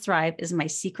 Just Thrive is my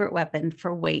secret weapon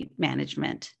for weight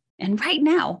management. And right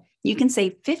now, you can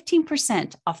save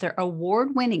 15% off their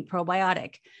award-winning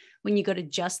probiotic when you go to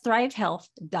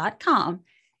justthrivehealth.com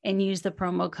and use the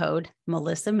promo code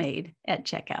MelissaMade at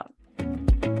checkout.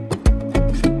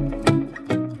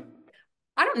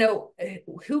 I don't know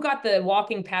who got the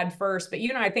walking pad first, but you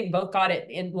and I think both got it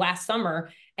in last summer.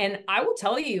 And I will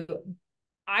tell you,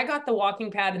 I got the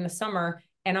walking pad in the summer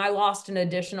and I lost an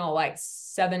additional like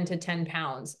 7 to 10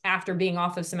 pounds after being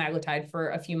off of semaglutide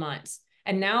for a few months.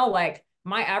 And now like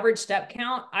my average step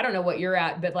count, I don't know what you're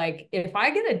at, but like if I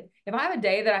have a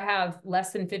day that I have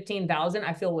less than 15,000,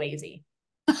 I feel lazy.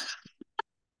 Isn't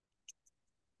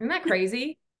that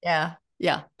crazy? Yeah.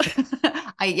 Yeah.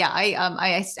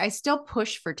 I still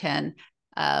push for 10.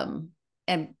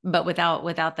 But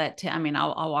without that, I mean,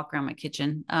 I'll walk around my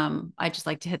kitchen. I just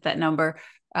like to hit that number.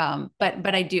 But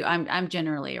I'm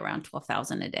generally around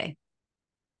 12,000 a day.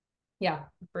 Yeah,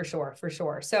 for sure.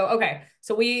 So, okay.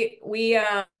 So we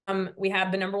have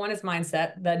the number one is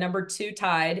mindset. The number two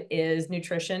tied is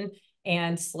nutrition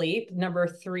and sleep. Number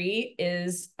three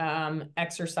is,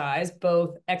 exercise,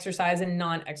 both exercise and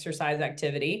non-exercise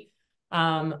activity.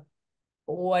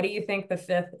 What do you think the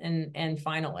fifth and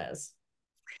final is?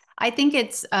 I think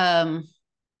it's that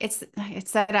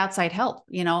outside help,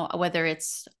 whether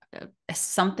it's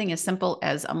something as simple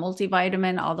as a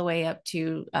multivitamin all the way up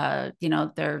to,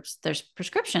 there's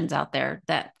prescriptions out there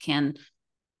that can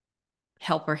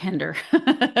help or hinder.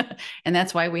 And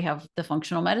that's why we have the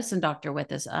functional medicine doctor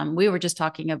with us. We were just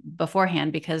talking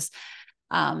beforehand because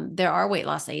there are weight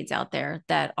loss aids out there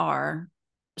that are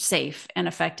safe and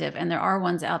effective. And there are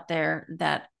ones out there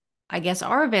that I guess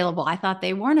are available. I thought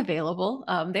they weren't available.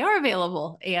 They are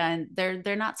available and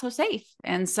they're not so safe.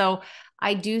 And so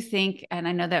I do think, and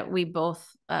I know that we both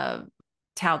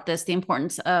tout this, the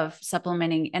importance of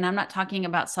supplementing. And I'm not talking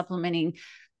about supplementing,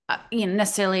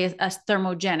 necessarily a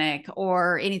thermogenic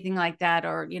or anything like that,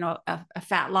 or, a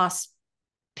fat loss,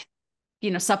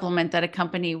 supplement that a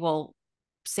company will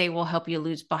say will help you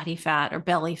lose body fat or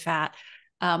belly fat.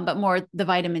 But more the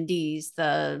vitamin D's,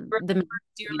 do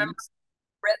you remember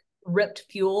Ripped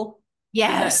Fuel?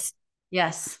 Yes.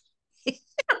 Yes.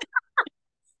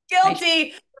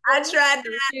 Guilty. I tried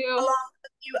that along with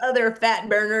a few other fat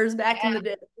burners back in the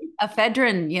day.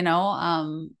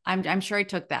 Ephedrine, I'm sure I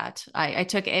took that. I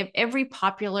took every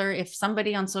popular, if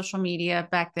somebody on social media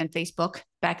back then, Facebook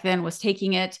back then was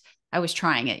taking it, I was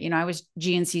trying it. I was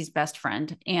GNC's best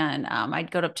friend. And I'd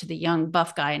go up to the young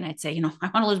buff guy and I'd say, I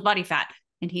want to lose body fat.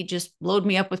 And he'd just load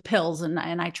me up with pills and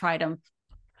I tried them.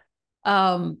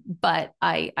 But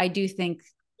I do think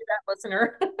that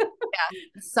listener,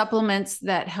 supplements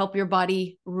that help your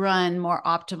body run more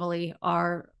optimally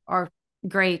are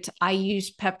great. I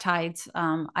use peptides.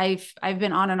 I've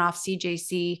been on and off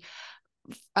CJC,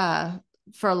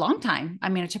 for a long time. I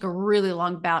mean, I took a really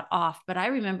long bout off, but I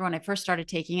remember when I first started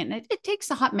taking it, and it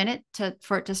takes a hot minute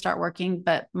for it to start working,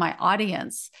 but my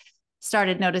audience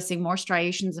started noticing more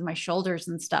striations in my shoulders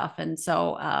and stuff. And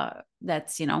so,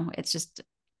 that's, it's just,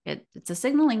 it's a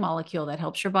signaling molecule that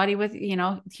helps your body with,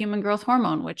 human growth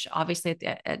hormone, which obviously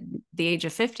at the age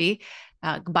of 50,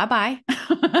 bye-bye.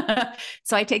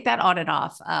 So I take that on and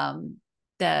off.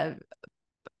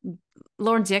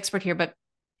 Lauren's the expert here, but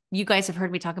you guys have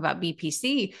heard me talk about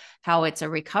BPC, how it's a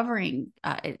recovering,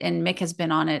 and Mick has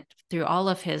been on it through all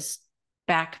of his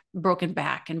broken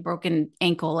back and broken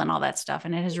ankle and all that stuff.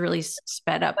 And it has really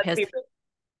sped up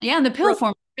and the pill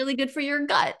form is really good for your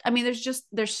gut. I mean,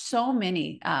 there's so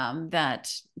many,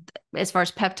 that as far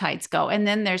as peptides go, and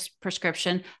then there's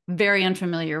prescription, very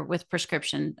unfamiliar with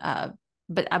prescription.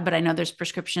 But I know there's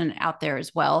prescription out there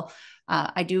as well.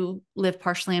 I do live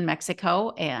partially in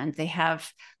Mexico and they have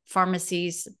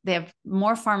pharmacies. They have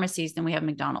more pharmacies than we have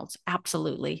McDonald's.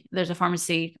 Absolutely. There's a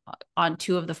pharmacy on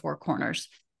 2 of the 4 corners.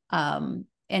 And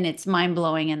it's mind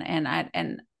blowing.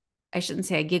 And I shouldn't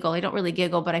say I giggle. I don't really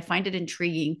giggle, but I find it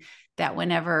intriguing that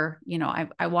whenever,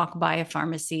 I walk by a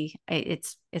pharmacy,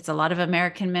 it's a lot of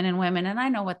American men and women, and I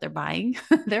know what they're buying.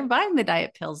 They're buying the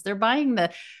diet pills. They're buying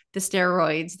the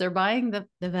steroids. They're buying the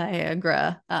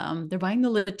Viagra. They're buying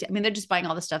they're just buying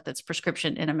all the stuff that's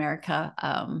prescription in America,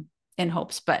 in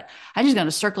hopes. But I just going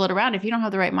to circle it around. If you don't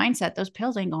have the right mindset, those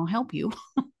pills ain't going to help you.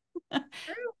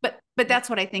 But that's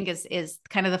what I think is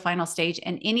kind of the final stage.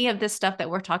 And any of this stuff that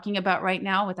we're talking about right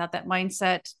now, without that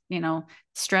mindset,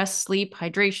 stress, sleep,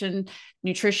 hydration,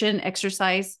 nutrition,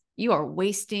 exercise, you are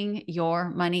wasting your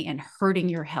money and hurting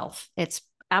your health. It's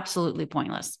absolutely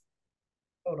pointless.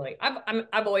 Totally.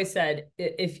 I've always said,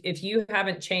 if you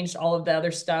haven't changed all of the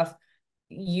other stuff,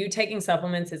 you taking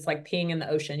supplements, it's like peeing in the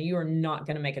ocean. You are not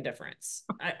going to make a difference.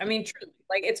 I mean, truly,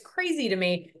 like, it's crazy to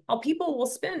me how people will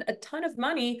spend a ton of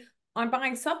money on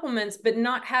buying supplements, but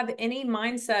not have any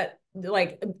mindset,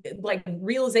 like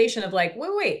realization of like,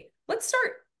 wait, let's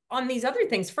start on these other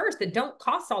things first that don't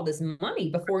cost all this money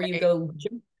before you go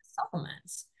jump into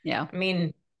supplements. Yeah. I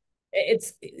mean,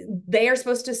 they are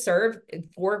supposed to serve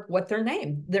for what they're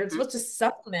named. They're supposed to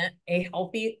supplement a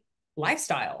healthy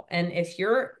lifestyle. And if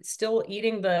you're still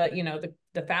eating the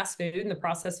fast food and the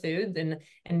processed foods and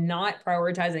not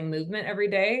prioritizing movement every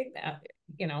day,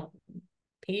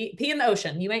 pee in the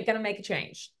ocean, you ain't going to make a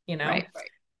change, Right.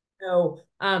 So,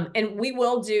 and we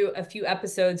will do a few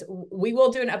episodes. We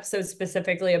will do an episode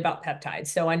specifically about peptides.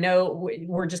 So I know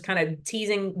we're just kind of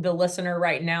teasing the listener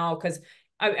right now, because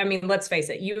I mean, let's face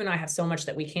it, you and I have so much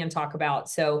that we can talk about.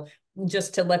 So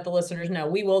just to let the listeners know,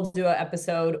 we will do an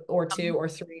episode or 2 or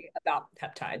 3 about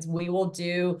peptides. We will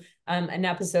do an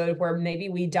episode where maybe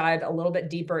we dive a little bit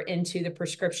deeper into the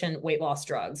prescription weight loss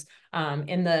drugs.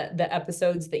 In the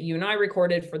episodes that you and I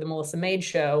recorded for the Melissa Maid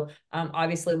show,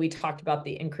 obviously we talked about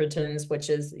the incretins, which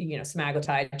is,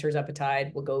 semaglutide,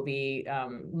 tirzepatide, Wegovy,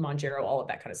 Mounjaro, all of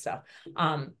that kind of stuff.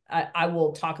 I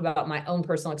will talk about my own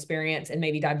personal experience and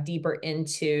maybe dive deeper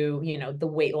into, the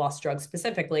weight loss drugs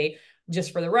specifically.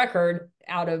 Just for the record,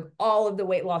 out of all of the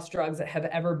weight loss drugs that have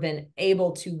ever been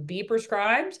able to be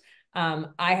prescribed,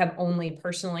 I have only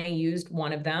personally used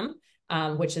one of them,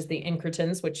 which is the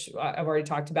incretins, which I've already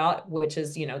talked about, which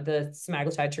is, the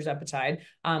semaglutide, tirzepatide.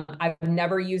 I've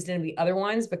never used any of the other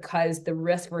ones because the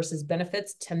risk versus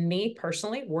benefits to me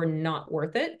personally were not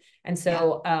worth it. And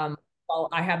so, while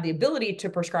I have the ability to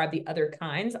prescribe the other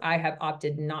kinds, I have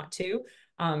opted not to.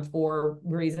 For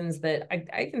reasons that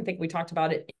I even think we talked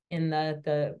about it in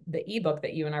the ebook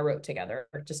that you and I wrote together,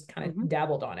 or just kind of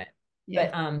dabbled on it.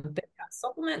 Yeah. But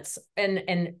supplements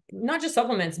and not just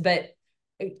supplements, but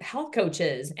health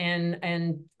coaches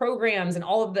and programs and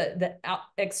all of the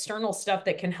external stuff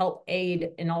that can help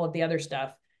aid in all of the other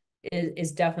stuff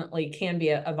is definitely can be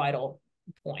a vital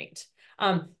point.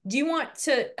 Do you want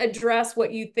to address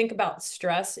what you think about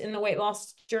stress in the weight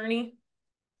loss journey?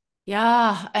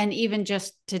 Yeah. And even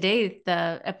just today,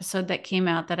 the episode that came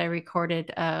out that I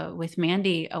recorded with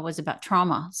Mandy was about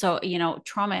trauma. So,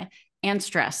 trauma and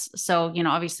stress. So,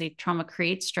 obviously trauma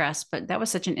creates stress, but that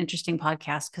was such an interesting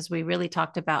podcast because we really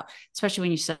talked about, especially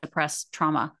when you suppress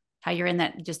trauma, how you're in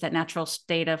that natural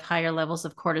state of higher levels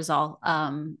of cortisol,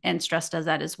 and stress does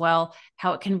that as well,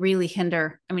 how it can really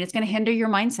hinder. I mean, it's going to hinder your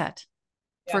mindset.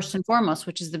 First and foremost,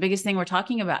 which is the biggest thing we're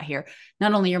talking about here,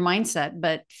 not only your mindset,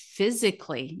 but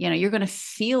physically, you're going to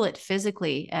feel it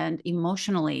physically and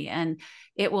emotionally, and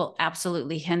it will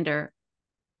absolutely hinder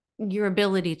your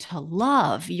ability to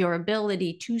love, your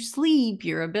ability to sleep,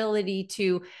 your ability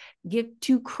to give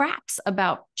 2 craps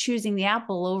about choosing the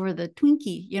apple over the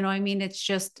Twinkie. It's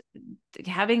just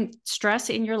having stress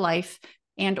in your life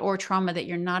and or trauma that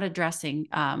you're not addressing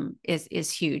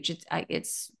is huge.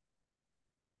 It's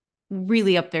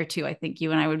really up there too. I think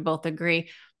you and I would both agree.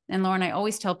 And Lauren, I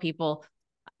always tell people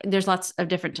there's lots of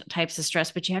different types of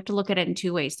stress, but you have to look at it in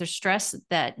 2 ways. There's stress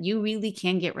that you really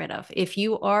can get rid of. If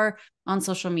you are on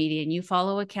social media and you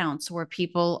follow accounts where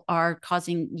people are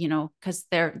causing, because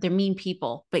they're mean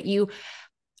people, but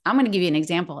I'm going to give you an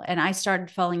example. And I started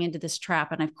falling into this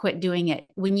trap and I've quit doing it.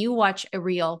 When you watch a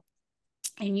reel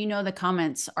and the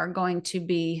comments are going to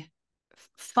be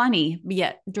funny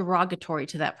yet derogatory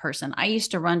to that person, I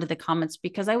used to run to the comments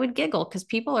because I would giggle because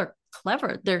people are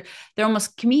clever. They're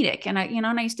almost comedic. And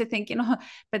I used to think,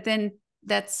 but then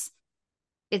it's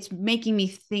making me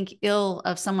think ill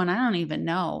of someone I don't even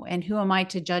know. And who am I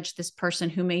to judge this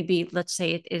person who may be, let's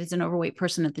say it is an overweight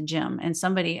person at the gym and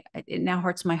it now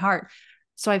hurts my heart.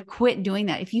 So I've quit doing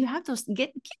that. If you have those,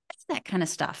 get that kind of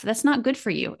stuff. That's not good for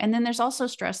you. And then there's also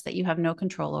stress that you have no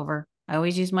control over. I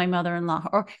always use my mother-in-law,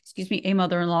 or excuse me, a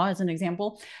mother-in-law as an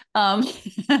example.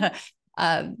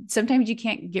 Sometimes you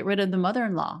can't get rid of the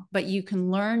mother-in-law, but you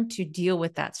can learn to deal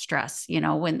with that stress.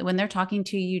 When they're talking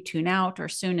to you, tune out, or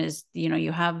soon as,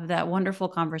 you have that wonderful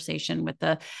conversation with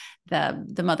the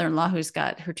mother-in-law who's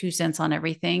got her 2 cents on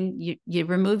everything. You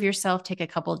remove yourself, take a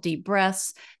couple of deep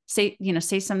breaths, say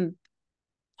some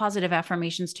positive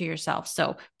affirmations to yourself.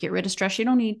 So get rid of stress you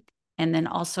don't need. And then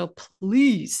also,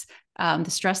 please, the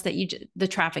stress the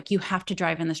traffic, you have to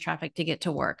drive in this traffic to get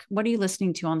to work. What are you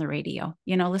listening to on the radio?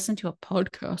 Listen to a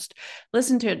podcast,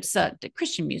 listen to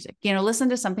Christian music, listen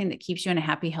to something that keeps you in a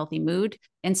happy, healthy mood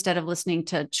instead of listening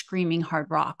to screaming hard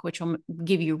rock, which will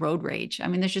give you road rage. I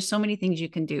mean, there's just so many things you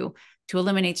can do to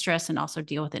eliminate stress and also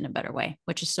deal with it in a better way,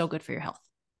 which is so good for your health.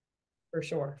 For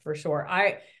sure. For sure.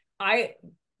 I,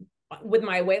 with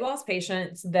my weight loss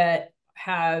patients that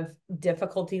have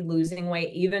difficulty losing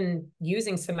weight, even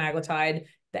using semaglutide,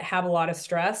 that have a lot of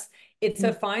stress, it's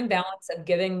a fine balance of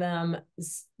giving them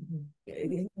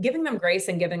grace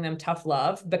and giving them tough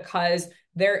love, because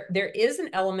there is an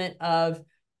element of,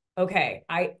 okay,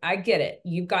 I get it.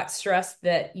 You've got stress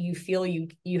that you feel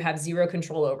you have zero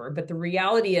control over. But the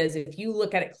reality is, if you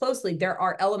look at it closely, there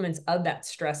are elements of that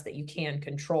stress that you can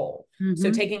control.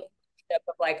 So taking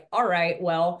of like, all right,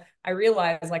 well, I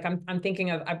realize, like, I'm thinking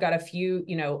of, I've got a few,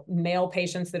 male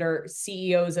patients that are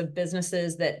CEOs of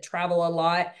businesses that travel a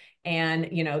lot, and,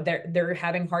 they're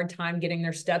having hard time getting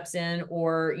their steps in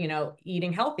or,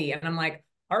 eating healthy. And I'm like,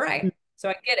 all right, so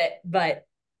I get it. But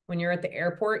when you're at the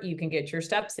airport, you can get your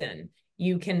steps in.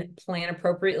 You can plan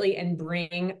appropriately and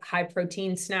bring high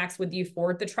protein snacks with you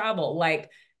for the travel.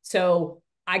 So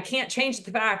I can't change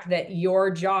the fact that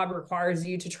your job requires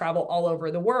you to travel all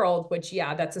over the world, which,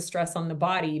 yeah, that's a stress on the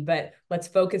body, but let's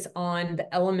focus on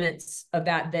the elements of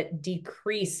that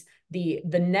decrease the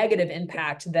negative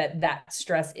impact that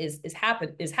stress is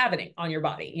happening on your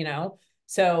body,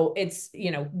 So it's,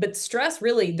 but stress,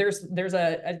 really, there's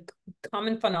a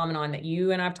common phenomenon that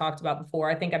you and I've talked about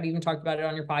before. I think I've even talked about it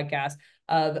on your podcast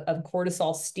of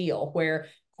cortisol steal, where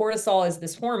cortisol is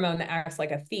this hormone that acts like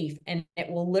a thief, and it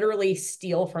will literally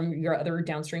steal from your other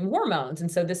downstream hormones. And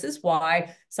so this is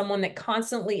why someone that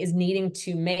constantly is needing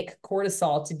to make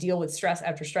cortisol to deal with stress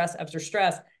after stress after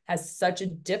stress has such a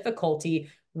difficulty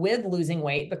with losing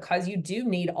weight, because you do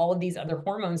need all of these other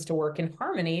hormones to work in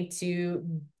harmony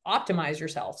to optimize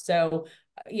yourself. So,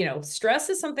 stress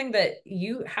is something that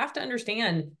you have to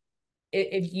understand.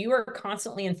 If you are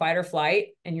constantly in fight or flight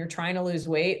and you're trying to lose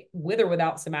weight with or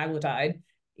without semaglutide,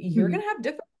 you're going to have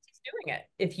difficulties doing it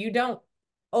if you don't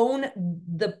own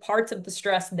the parts of the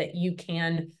stress that you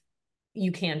can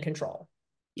control.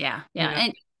 Yeah.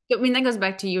 And I mean, that goes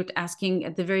back to you asking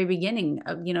at the very beginning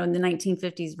of, in the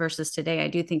 1950s versus today. I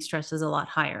do think stress is a lot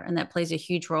higher, and that plays a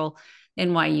huge role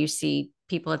in why you see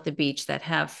people at the beach that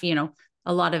have,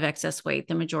 a lot of excess weight,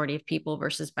 the majority of people,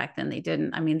 versus back then they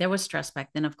didn't. I mean, there was stress back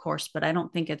then, of course, but I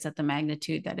don't think it's at the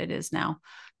magnitude that it is now,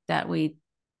 that we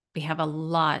have a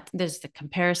lot. There's the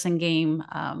comparison game.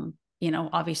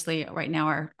 Obviously right now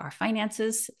our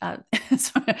finances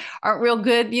aren't real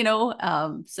good,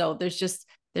 so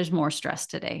there's more stress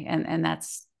today, and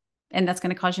that's going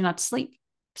to cause you not to sleep.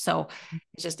 So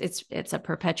it's a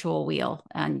perpetual wheel,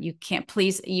 and you can't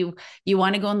please you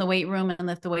want to go in the weight room and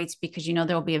lift the weights because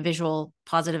there'll be a visual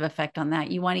positive effect on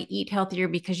that. You want to eat healthier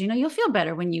because you'll feel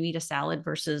better when you eat a salad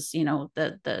versus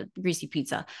the greasy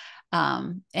pizza.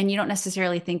 And you don't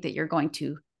necessarily think that you're going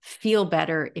to feel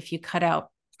better if you cut out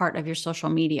part of your social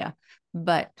media,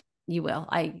 but you will.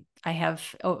 I have,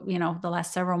 the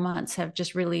last several months have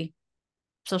just really,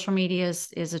 social media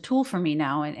is a tool for me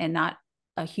now, and not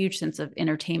a huge sense of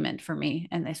entertainment for me.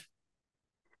 And there's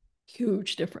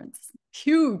huge difference.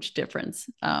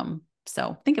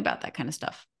 So think about that kind of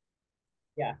stuff.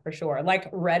 Yeah, for sure.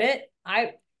 Like Reddit,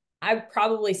 I've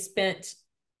probably spent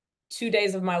 2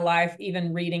 days of my life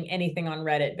even reading anything on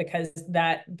Reddit, because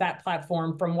that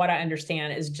platform, from what I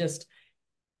understand, is just,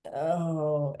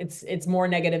 it's more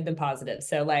negative than positive.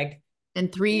 So like, in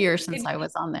 3 years since I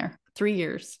was on there, 3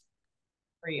 years.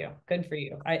 For you. Good for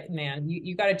you.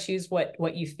 You got to choose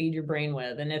what you feed your brain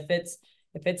with. And if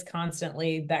it's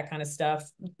constantly that kind of stuff,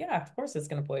 yeah, of course it's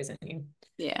going to poison you.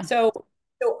 Yeah. So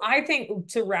I think,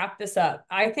 to wrap this up,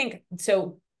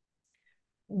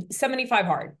 75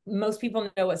 hard. Most people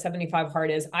know what 75 hard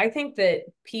is. I think that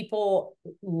people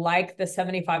like the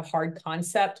 75 hard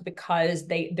concept because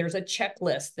there's a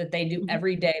checklist that they do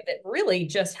every day that really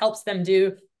just helps them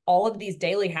do all of these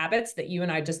daily habits that you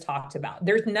and I just talked about.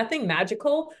 There's nothing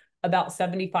magical about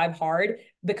 75 hard,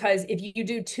 because if you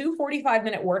do 2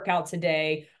 45-minute workouts a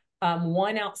day,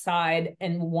 one outside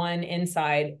and one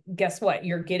inside, guess what?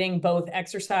 You're getting both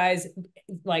exercise,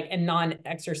 like, and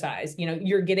non-exercise,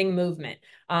 you're getting movement.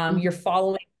 You're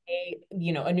following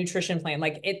a nutrition plan.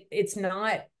 Like it's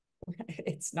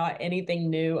not anything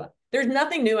new. There's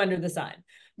nothing new under the sun.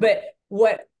 But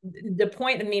what the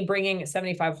point of me bringing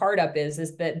 75 Hard up is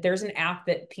that there's an app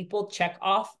that people check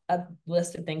off a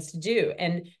list of things to do.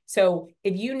 And so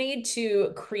if you need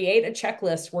to create a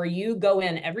checklist where you go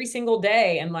in every single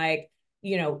day and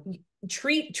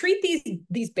treat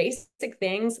these basic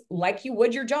things like you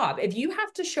would your job. If you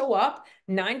have to show up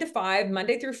 9 to 5,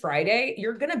 Monday through Friday,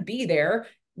 you're going to be there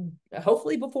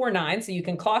hopefully before 9, so you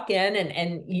can clock in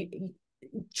and you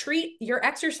treat your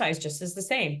exercise just as the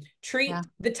same. Treat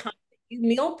the time that you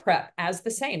meal prep as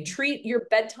the same. Treat your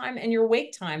bedtime and your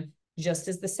wake time just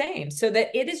as the same, so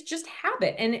that it is just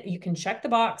habit. And you can check the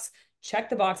box.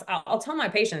 I'll tell my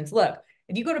patients, look,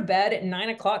 if you go to bed at 9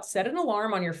 o'clock, set an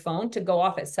alarm on your phone to go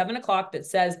off at 7 o'clock that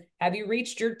says, have you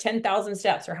reached your 10,000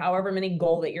 steps or however many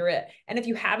goal that you're at? And if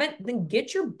you haven't, then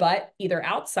get your butt either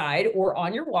outside or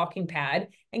on your walking pad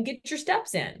and get your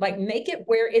steps in. Like, make it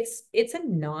where it's a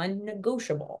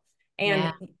non-negotiable.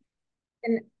 And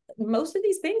most of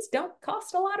these things don't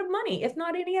cost a lot of money, if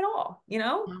not any at all,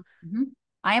 Mm-hmm.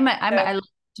 I love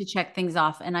to check things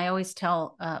off. And I always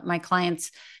tell my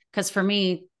clients, because for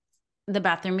me, the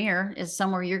bathroom mirror is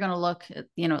somewhere you're going to look,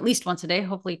 at least once a day,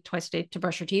 hopefully twice a day, to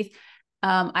brush your teeth.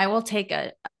 I will take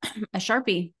a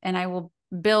Sharpie and I will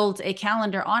build a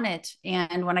calendar on it.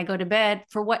 And when I go to bed,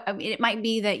 it might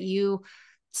be that you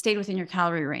stayed within your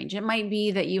calorie range. It might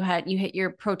be that you hit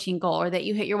your protein goal, or that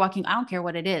you hit your walking. I don't care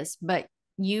what it is, but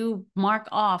you mark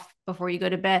off before you go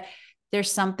to bed.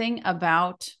 There's something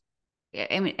about,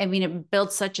 I mean, it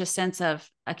builds such a sense of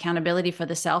accountability for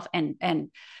the self,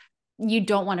 and you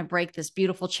don't want to break this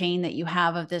beautiful chain that you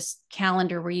have of this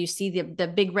calendar where you see the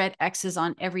big red X's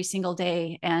on every single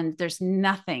day. And there's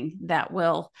nothing that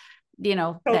will,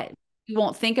 that you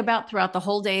won't think about throughout the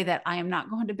whole day, that I am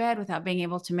not going to bed without being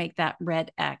able to make that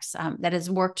red X. That has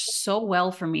worked so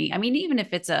well for me. I mean, even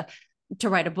if it's to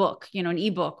write a book, an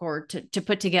ebook, or to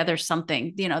put together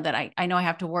something, that I know I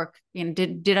have to work,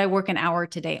 did I work an hour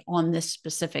today on this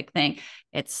specific thing?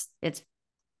 It's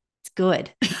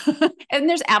good. And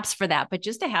there's apps for that, but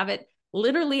just to have it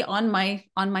literally on my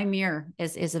mirror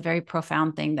is a very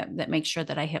profound thing that makes sure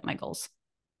that I hit my goals.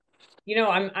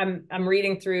 I'm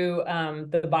reading through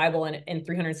the Bible in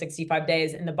 365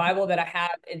 days, and the Bible that I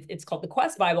have, it's called the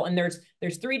Quest Bible, and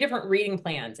there's 3 different reading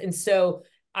plans. And so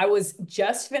I was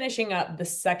just finishing up the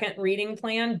second reading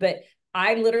plan, but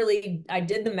I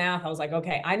did the math. I was like,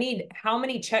 okay, I need how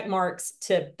many check marks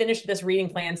to finish this reading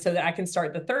plan so that I can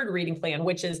start the third reading plan,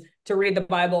 which is to read the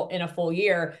Bible in a full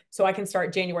year. So I can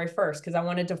start January 1st, because I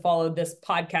wanted to follow this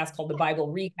podcast called the Bible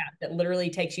Recap that literally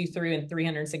takes you through in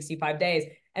 365 days.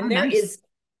 And there is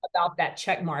about that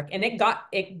check mark, and it got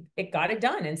it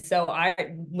done. And so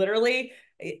I literally,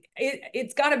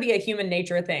 it's got to be a human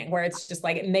nature thing where it's just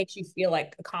like, it makes you feel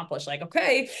like accomplished, like,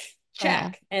 okay,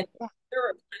 check. And there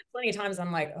were plenty of times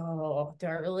I'm like, oh, do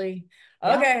I really?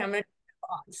 Okay, I'm going to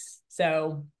pause.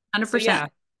 So 100%.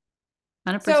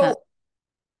 100%.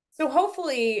 So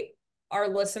hopefully our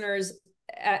listeners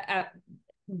at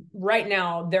right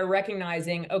now, they're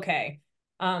recognizing, okay,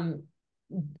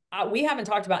 we haven't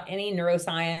talked about any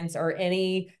neuroscience or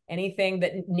anything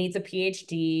that needs a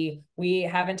PhD. We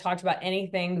haven't talked about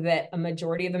anything that a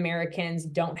majority of Americans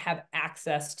don't have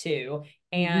access to.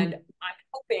 And I'm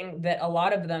hoping that a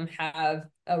lot of them have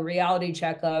a reality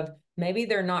check of maybe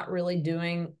they're not really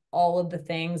doing all of the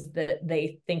things that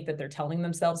they think that they're telling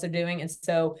themselves they're doing. And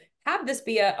so have this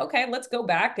be okay, let's go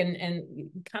back and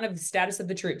kind of status of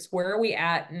the troops. Where are we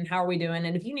at and how are we doing?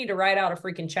 And if you need to write out a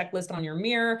freaking checklist on your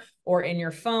mirror or in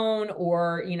your phone,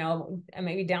 or,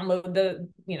 maybe download the,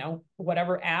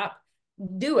 whatever app,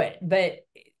 do it. But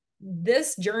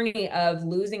this journey of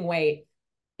losing weight,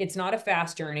 it's not a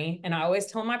fast journey. And I always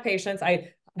tell my patients,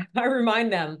 I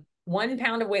remind them, 1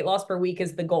 pound of weight loss per week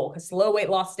is the goal, because slow weight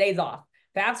loss stays off.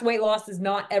 Fast weight loss is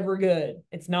not ever good.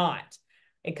 It's not.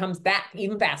 It comes back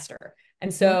even faster.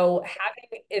 And so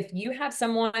if you have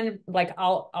someone, like,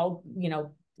 I'll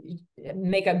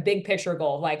make a big picture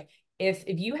goal. Like if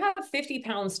you have 50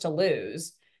 pounds to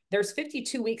lose, there's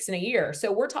 52 weeks in a year.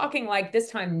 So we're talking like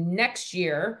this time next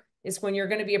year is when you're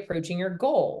going to be approaching your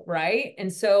goal, right?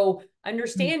 And so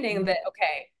understanding that,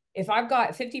 okay, if I've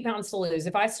got 50 pounds to lose,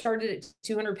 if I started at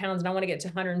 200 pounds and I want to get to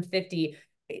 150,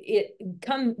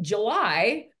 come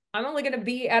July, I'm only going to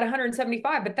be at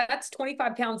 175, but that's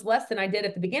 25 pounds less than I did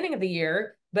at the beginning of the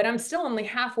year, but I'm still only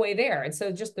halfway there. And so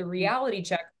just the reality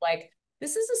check, like,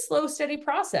 this is a slow, steady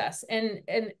process. And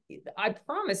I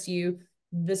promise you,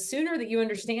 the sooner that you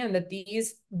understand that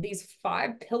these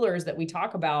 5 pillars that we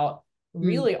talk about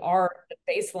really are the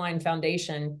baseline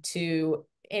foundation to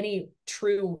any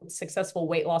true successful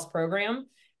weight loss program.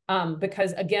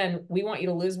 Because again, we want you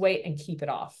to lose weight and keep it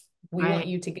off. We want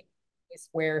you to get to a place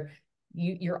where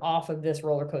you're off of this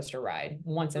roller coaster ride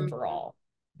once and for all.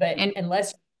 But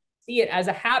unless you see it as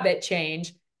a habit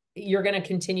change, you're going to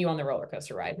continue on the roller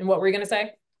coaster ride. And what were you going to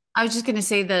say? I was just going to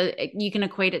say that you can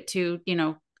equate it to,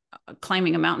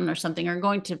 climbing a mountain or something, or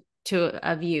going to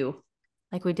a view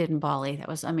like we did in Bali. That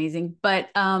was amazing. But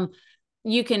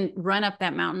you can run up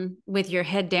that mountain with your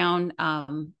head down,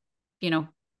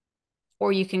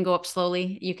 or you can go up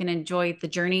slowly. You can enjoy the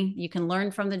journey. You can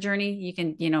learn from the journey. You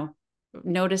can,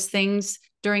 notice things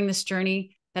during this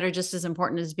journey that are just as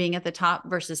important as being at the top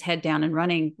versus head down and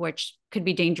running, which could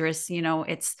be dangerous.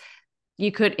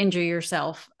 You could injure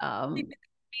yourself. 3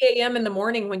 a.m. in the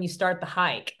morning when you start the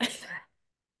hike.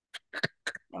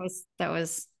 That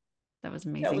was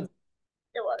amazing.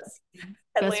 It was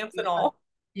headlamps and all.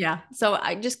 Yeah. So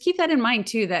I just keep that in mind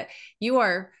too, that you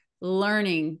are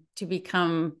learning to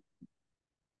become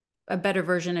a better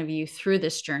version of you through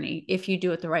this journey. If you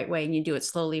do it the right way and you do it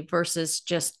slowly versus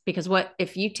just because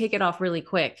if you take it off really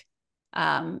quick,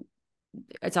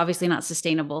 it's obviously not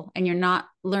sustainable, and you're not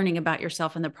learning about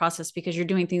yourself in the process because you're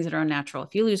doing things that are unnatural.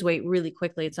 If you lose weight really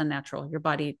quickly, it's unnatural. Your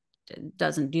body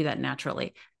doesn't do that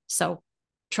naturally. So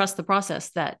trust the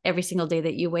process, that every single day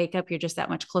that you wake up, you're just that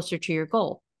much closer to your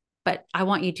goal. But I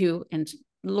want you to, and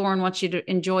Lauren wants you to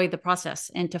enjoy the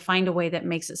process and to find a way that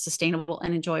makes it sustainable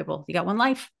and enjoyable. You got one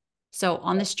life. So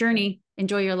on this journey,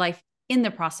 enjoy your life in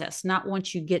the process, not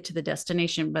once you get to the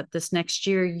destination, but this next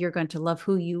year, you're going to love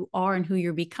who you are and who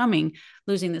you're becoming,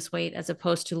 losing this weight, as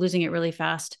opposed to losing it really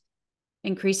fast,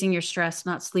 increasing your stress,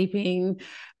 not sleeping,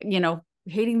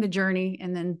 hating the journey,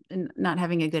 and then not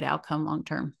having a good outcome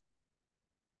long-term.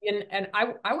 And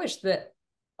I wish that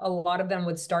a lot of them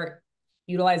would start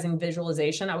utilizing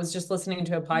visualization. I was just listening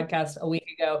to a podcast a week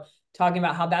ago talking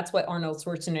about how that's what Arnold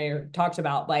Schwarzenegger talked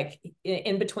about. Like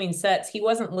in between sets, he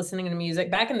wasn't listening to music.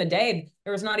 Back in the day,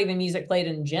 there was not even music played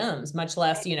in gyms, much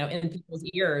less, in people's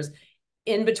ears.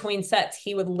 In between sets,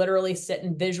 he would literally sit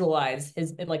and visualize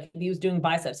like if he was doing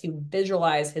biceps, he would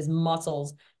visualize his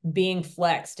muscles being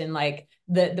flexed. And like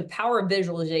the power of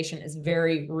visualization is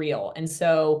very real. And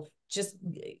so just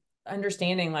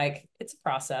understanding like it's a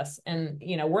process, and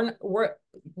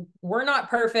we're not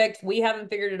perfect. We haven't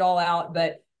figured it all out,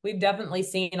 but we've definitely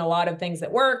seen a lot of things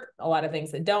that work, a lot of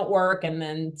things that don't work, and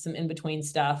then some in-between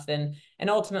stuff. And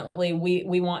ultimately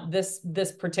we want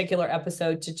this particular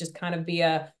episode to just kind of be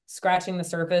a scratching the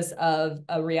surface of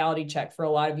a reality check for a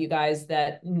lot of you guys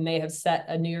that may have set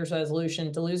a New Year's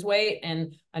resolution to lose weight,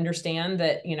 and understand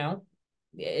that,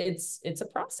 it's a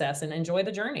process, and enjoy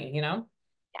the journey,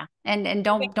 Yeah. And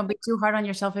don't be too hard on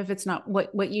yourself if it's not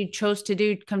what you chose to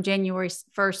do come January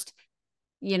 1st.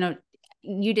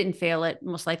 You didn't fail it.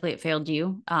 Most likely it failed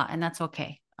you. And that's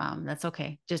okay. That's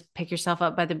okay. Just pick yourself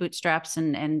up by the bootstraps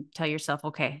and tell yourself,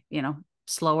 okay,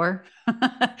 slow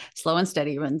and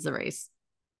steady wins the race.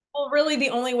 Well, really the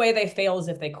only way they fail is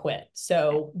if they quit.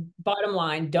 So bottom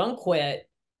line, don't quit,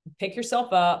 pick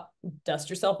yourself up, dust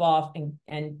yourself off,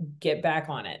 and get back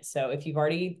on it. So if you've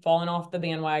already fallen off the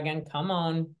bandwagon, come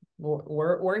on,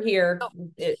 we're here.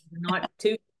 It's not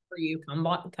too for you.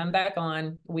 Come back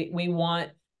on. We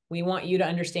want you to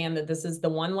understand that this is the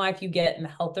one life you get, and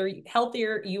the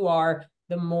healthier you are,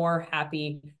 the more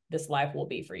happy this life will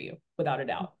be for you, without a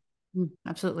doubt.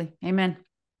 Absolutely. Amen.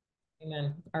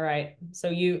 Amen. All right. So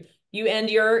you end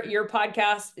your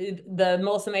podcast, the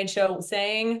Melissa Maid Show,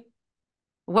 saying,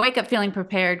 wake up feeling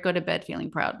prepared, go to bed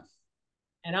feeling proud.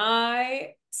 And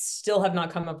I still have not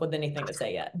come up with anything to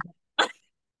say yet.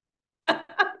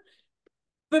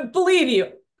 But believe me,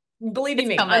 I'm going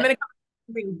to come up with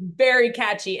something very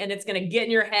catchy, and it's going to get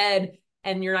in your head,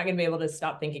 and you're not going to be able to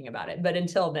stop thinking about it. But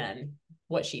until then,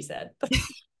 what she said.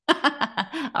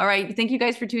 All right. Thank you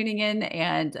guys for tuning in.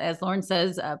 And as Lauren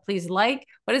says, please what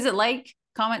is it?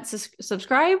 Comment,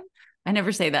 subscribe. I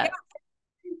never say that.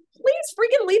 Yeah. Please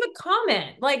freaking leave a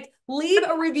comment, like leave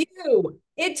a review.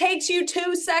 It takes you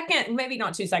 2 seconds, maybe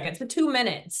not 2 seconds, but 2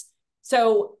 minutes.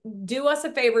 So do us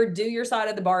a favor, do your side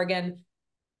of the bargain.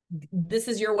 This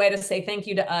is your way to say thank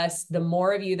you to us. The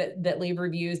more of you that leave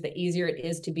reviews, the easier it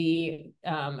is to be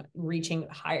reaching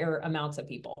higher amounts of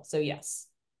people. So yes,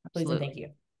 please and thank you.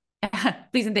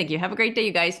 Please and thank you. Have a great day,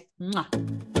 you guys. Mwah.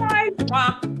 Bye.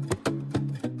 Mwah.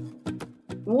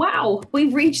 Wow,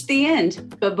 we've reached the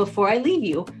end. But before I leave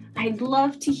you, I'd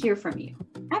love to hear from you.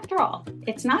 After all,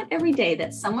 it's not every day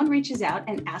that someone reaches out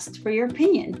and asks for your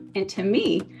opinion. And to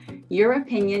me, your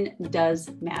opinion does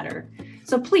matter.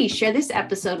 So please share this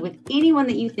episode with anyone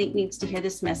that you think needs to hear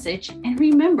this message. And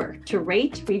remember to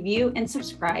rate, review, and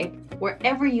subscribe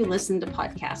wherever you listen to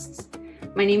podcasts.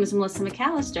 My name is Melissa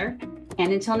McAllister.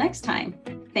 And until next time,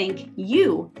 thank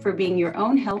you for being your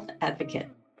own health advocate.